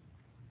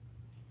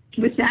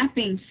 with that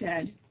being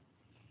said,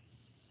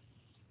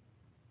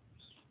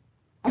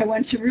 I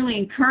want to really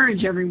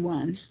encourage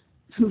everyone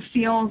who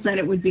feels that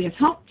it would be of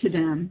help to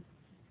them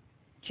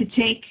to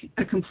take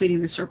a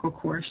Completing the Circle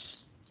course.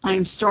 I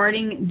am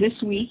starting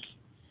this week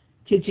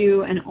to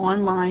do an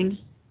online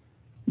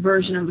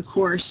version of the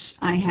course.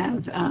 I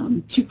have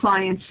 2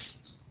 clients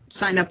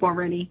signed up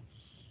already.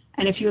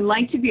 And if you would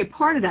like to be a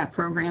part of that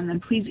program, then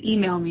please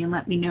email me and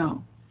let me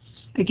know.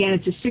 Again,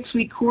 it's a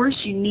 6-week course.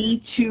 You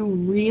need to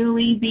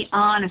really be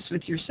honest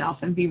with yourself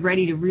and be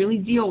ready to really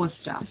deal with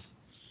stuff.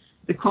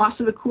 The cost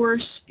of the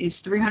course is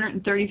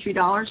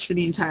 $333 for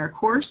the entire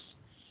course.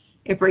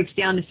 It breaks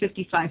down to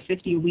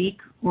 $55.50 a week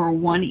or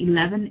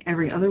 $111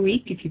 every other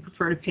week if you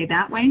prefer to pay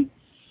that way.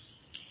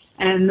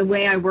 And the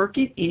way I work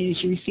it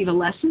is you receive a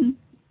lesson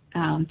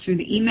through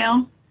the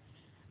email.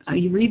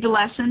 You read the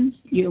lesson,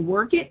 you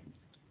work it,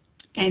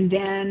 and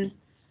then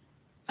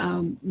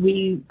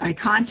I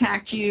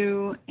contact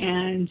you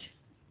and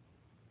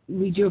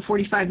we do a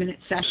 45-minute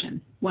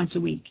session once a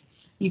week.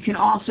 You can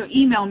also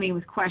email me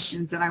with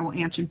questions that I will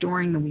answer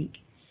during the week.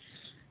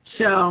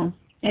 So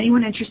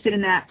anyone interested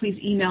in that, please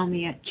email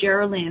me at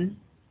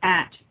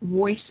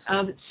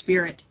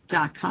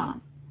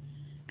geraldine@voiceofspirit.com.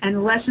 And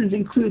the lessons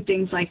include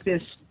things like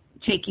this,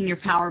 taking your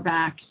power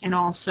back, and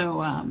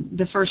also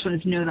the first one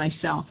is Know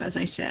Thyself, as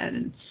I said,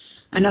 and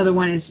another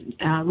one is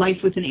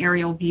Life with an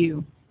Aerial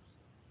View.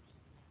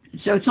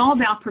 So it's all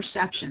about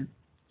perception.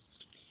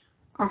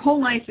 Our whole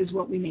life is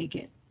what we make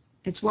it.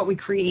 It's what we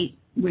create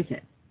with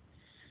it.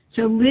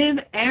 So live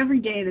every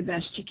day the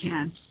best you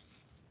can.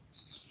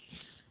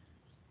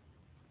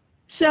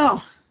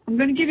 So I'm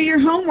going to give you your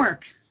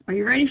homework. Are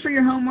you ready for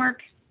your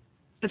homework?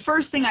 The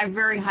first thing I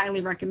very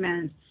highly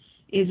recommend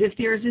is if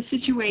there's a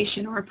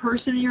situation or a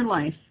person in your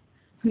life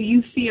who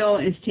you feel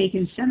is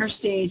taking center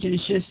stage and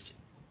is just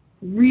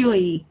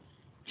really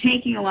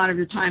taking a lot of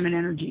your time and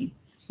energy,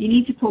 you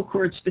need to pull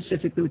cords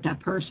specifically with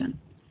that person.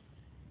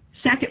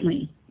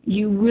 Secondly,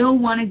 you will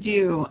want to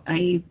do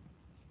a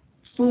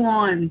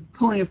full-on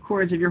pulling of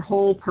cords of your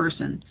whole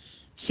person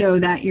so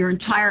that your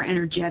entire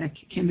energetic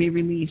can be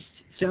released,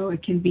 so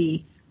it can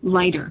be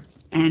lighter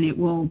and it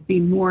will be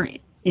more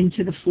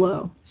into the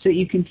flow so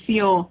you can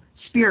feel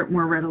Spirit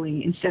more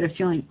readily instead of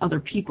feeling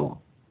other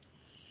people.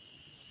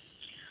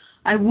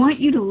 I want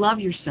you to love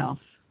yourself.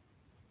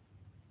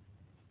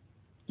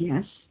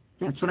 Yes,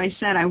 that's what I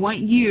said. I want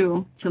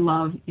you to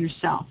love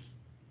yourself.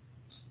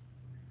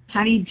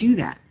 How do you do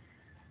that?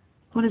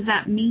 What does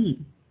that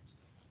mean?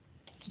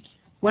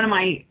 One of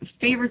my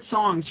favorite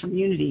songs from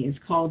Unity is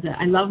called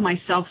I Love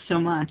Myself So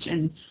Much.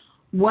 And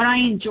what I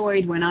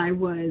enjoyed when I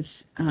was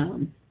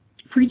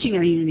preaching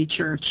at a Unity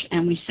church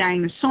and we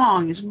sang the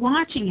song is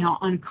watching how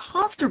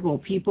uncomfortable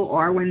people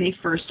are when they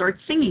first start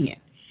singing it.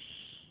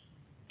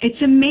 It's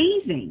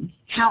amazing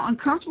how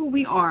uncomfortable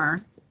we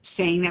are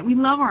saying that we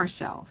love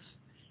ourselves.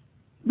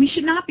 We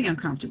should not be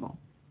uncomfortable.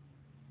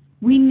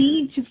 We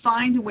need to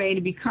find a way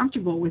to be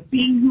comfortable with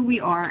being who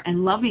we are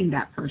and loving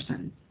that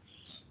person.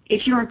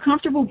 If you're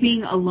uncomfortable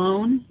being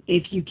alone,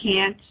 if you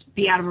can't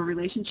be out of a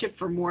relationship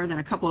for more than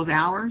a couple of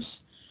hours,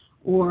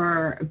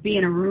 or be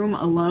in a room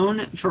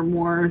alone for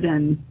more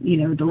than,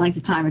 the length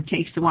of time it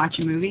takes to watch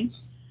a movie,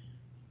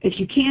 if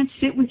you can't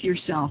sit with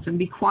yourself and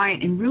be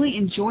quiet and really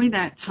enjoy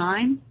that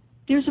time,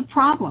 there's a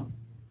problem.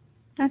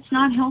 That's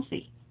not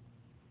healthy.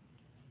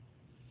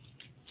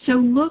 So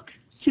look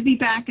to be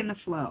back in the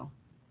flow.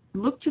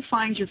 Look to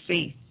find your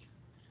faith.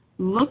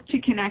 Look to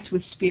connect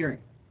with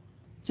Spirit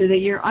so that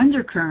your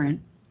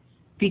undercurrent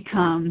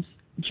becomes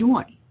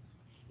joy.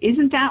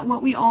 Isn't that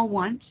what we all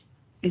want?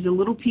 Is a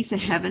little piece of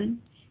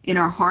heaven in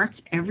our hearts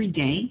every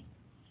day?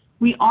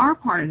 We are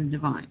part of the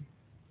divine.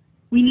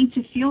 We need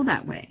to feel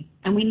that way,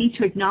 and we need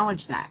to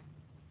acknowledge that.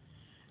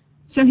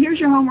 So here's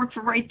your homework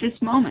for right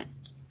this moment.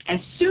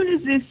 As soon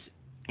as this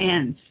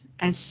ends,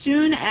 as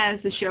soon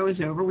as the show is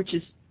over, which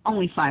is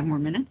only 5 more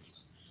minutes,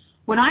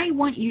 what I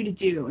want you to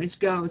do is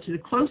go to the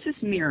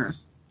closest mirror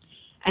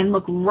and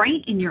look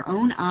right in your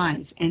own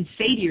eyes and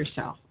say to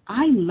yourself,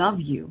 I love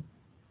you.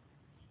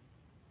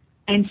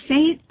 And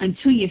say it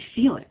until you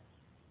feel it.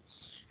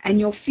 And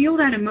you'll feel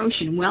that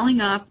emotion welling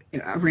up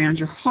around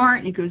your heart,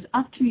 and it goes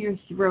up through your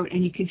throat,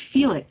 and you can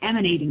feel it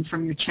emanating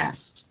from your chest.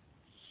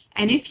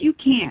 And if you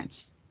can't,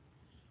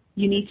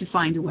 you need to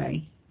find a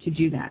way to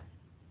do that.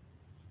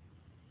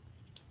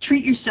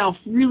 Treat yourself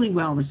really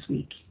well this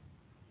week.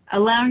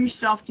 Allow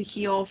yourself to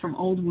heal from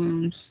old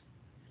wounds.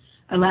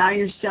 Allow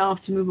yourself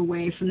to move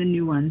away from the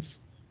new ones.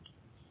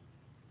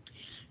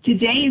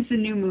 Today is the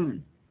new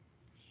moon.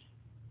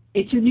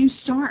 It's a new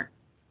start.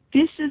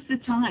 This is the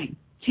time.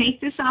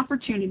 Take this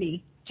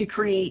opportunity to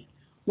create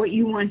what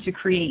you want to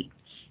create.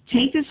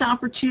 Take this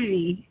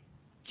opportunity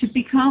to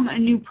become a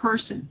new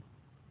person,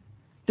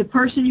 the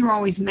person you're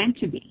always meant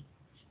to be.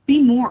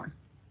 Be more.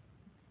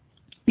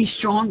 Be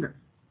stronger.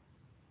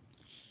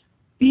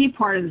 Be a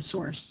part of the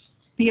source.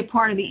 Be a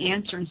part of the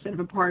answer instead of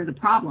a part of the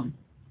problem.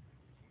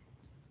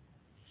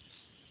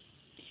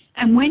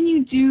 And when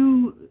you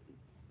do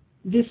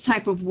this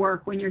type of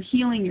work, when you're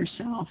healing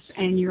yourself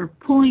and you're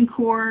pulling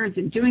cords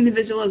and doing the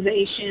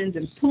visualizations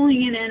and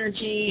pulling in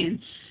energy and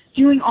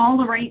doing all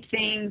the right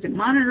things and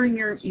monitoring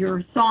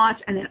your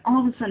thoughts, and then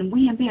all of a sudden,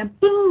 wham, bam,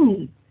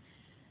 boom,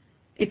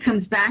 it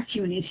comes back to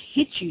you and it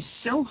hits you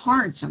so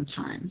hard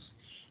sometimes.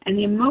 And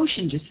the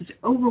emotion just is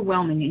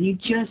overwhelming, and you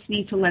just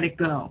need to let it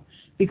go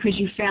because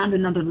you found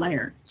another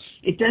layer.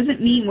 It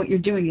doesn't mean what you're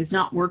doing is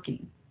not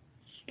working.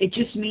 It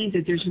just means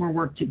that there's more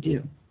work to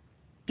do.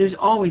 There's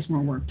always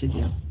more work to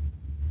do.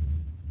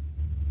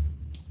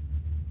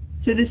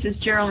 So this is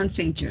Geraldine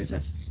St.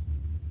 Joseph.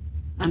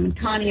 I'm in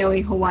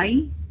Kaneohe,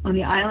 Hawaii, on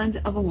the island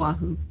of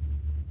Oahu.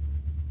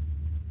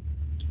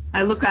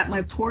 I look at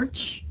my porch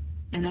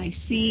and I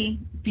see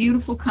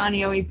beautiful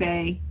Kaneohe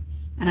Bay,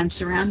 and I'm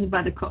surrounded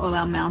by the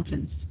Ko'olau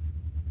Mountains.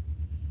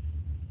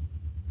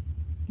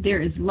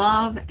 There is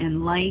love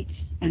and light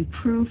and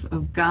proof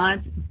of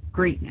God's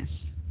greatness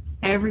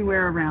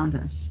everywhere around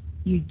us.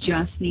 You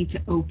just need to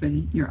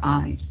open your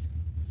eyes.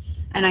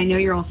 And I know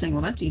you're all saying,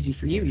 well, that's easy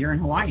for you. You're in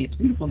Hawaii. It's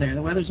beautiful there.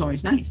 The weather's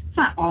always nice. It's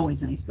not always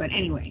nice, but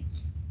anyway.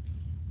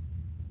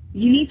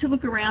 You need to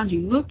look around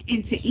you. Look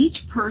into each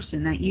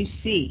person that you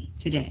see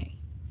today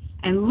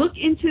and look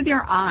into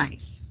their eyes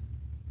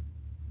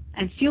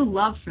and feel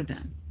love for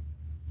them.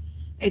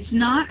 It's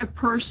not a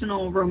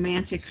personal,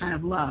 romantic kind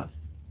of love.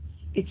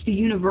 It's the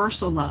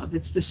universal love.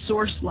 It's the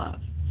source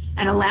love.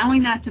 And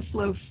allowing that to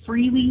flow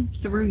freely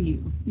through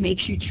you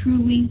makes you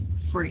truly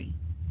free.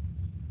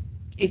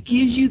 It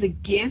gives you the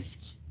gift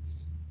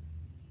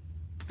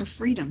of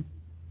freedom.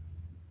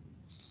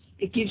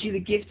 It gives you the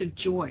gift of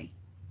joy.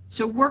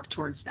 So work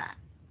towards that.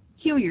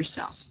 Heal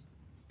yourself.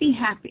 Be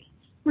happy,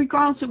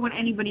 regardless of what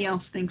anybody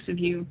else thinks of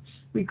you,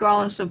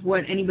 regardless of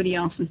what anybody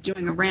else is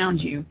doing around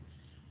you.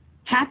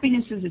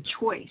 Happiness is a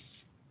choice.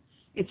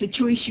 It's a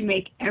choice you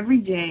make every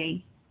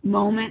day,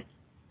 moment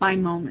by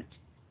moment.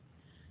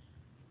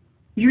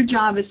 Your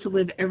job is to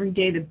live every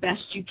day the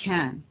best you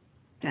can.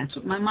 That's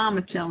what my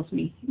mama tells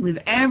me. Live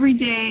every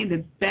day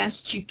the best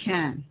you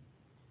can.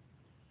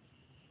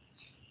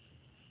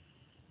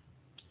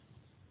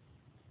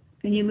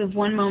 And you live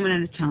one moment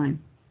at a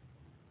time.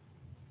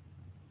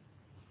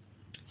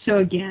 So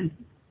again,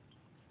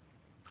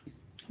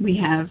 we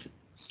have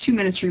 2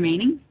 minutes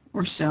remaining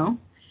or so.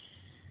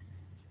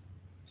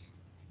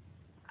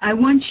 I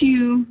want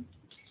you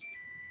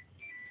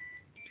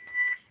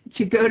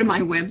to go to my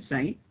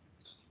website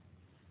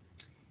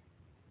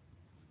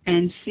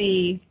and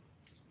see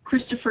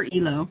Christopher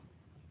Elo,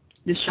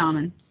 the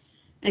shaman,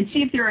 and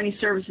see if there are any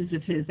services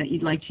of his that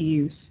you'd like to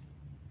use.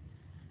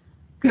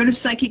 Go to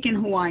Psychic in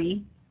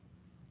Hawaii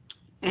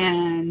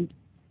and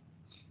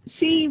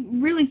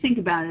really think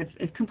about it,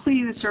 if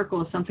completing the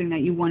circle is something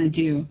that you want to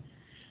do.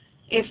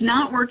 If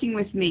not working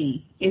with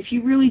me, if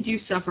you really do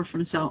suffer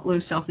from low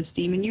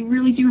self-esteem and you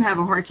really do have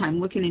a hard time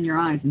looking in your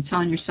eyes and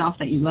telling yourself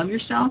that you love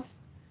yourself,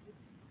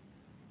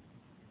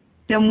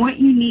 then what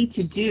you need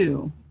to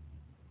do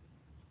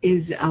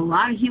is a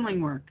lot of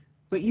healing work.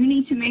 But you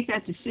need to make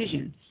that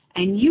decision,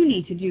 and you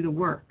need to do the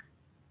work.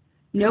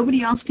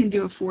 Nobody else can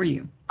do it for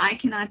you. I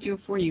cannot do it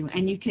for you,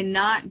 and you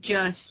cannot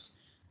just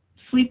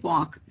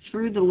sleepwalk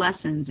through the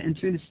lessons and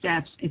through the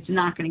steps. It's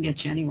not going to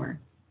get you anywhere.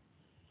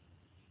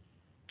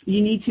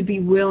 You need to be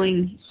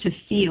willing to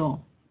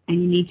feel,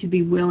 and you need to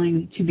be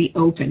willing to be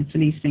open for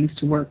these things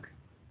to work.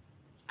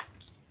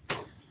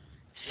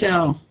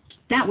 So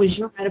that was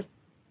your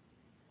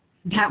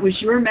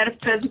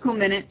Metaphysical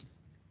Minute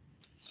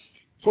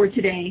for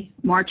today,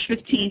 March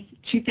 15th,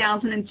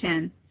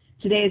 2010.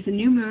 Today is the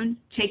new moon.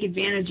 Take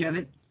advantage of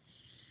it.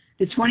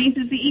 The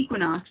 20th is the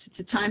equinox. It's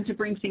a time to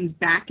bring things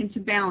back into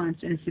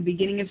balance, and it's the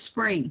beginning of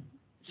spring.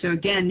 So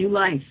again, new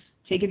life.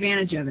 Take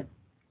advantage of it.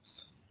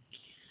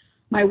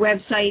 My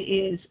website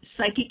is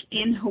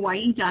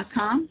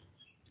psychicinhawaii.com.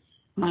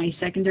 My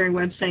secondary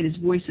website is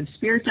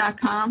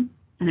voiceofspirit.com,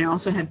 and I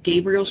also have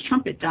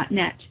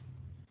gabrielstrumpet.net.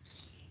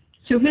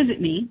 So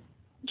visit me.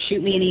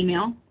 Shoot me an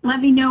email. Let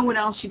me know what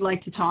else you'd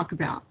like to talk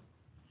about.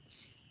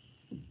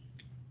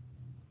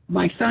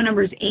 My phone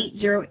number is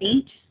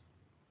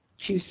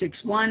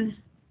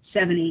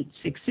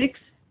 808-261-7866,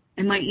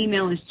 and my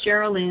email is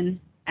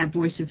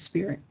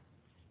Geraldine@voiceofspirit.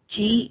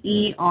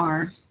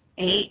 GERALYN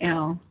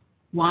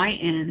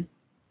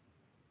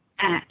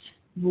at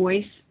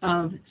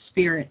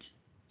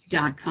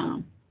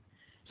voiceofspirit.com.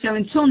 So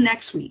until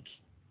next week,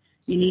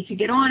 you need to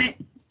get on it,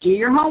 do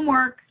your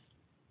homework,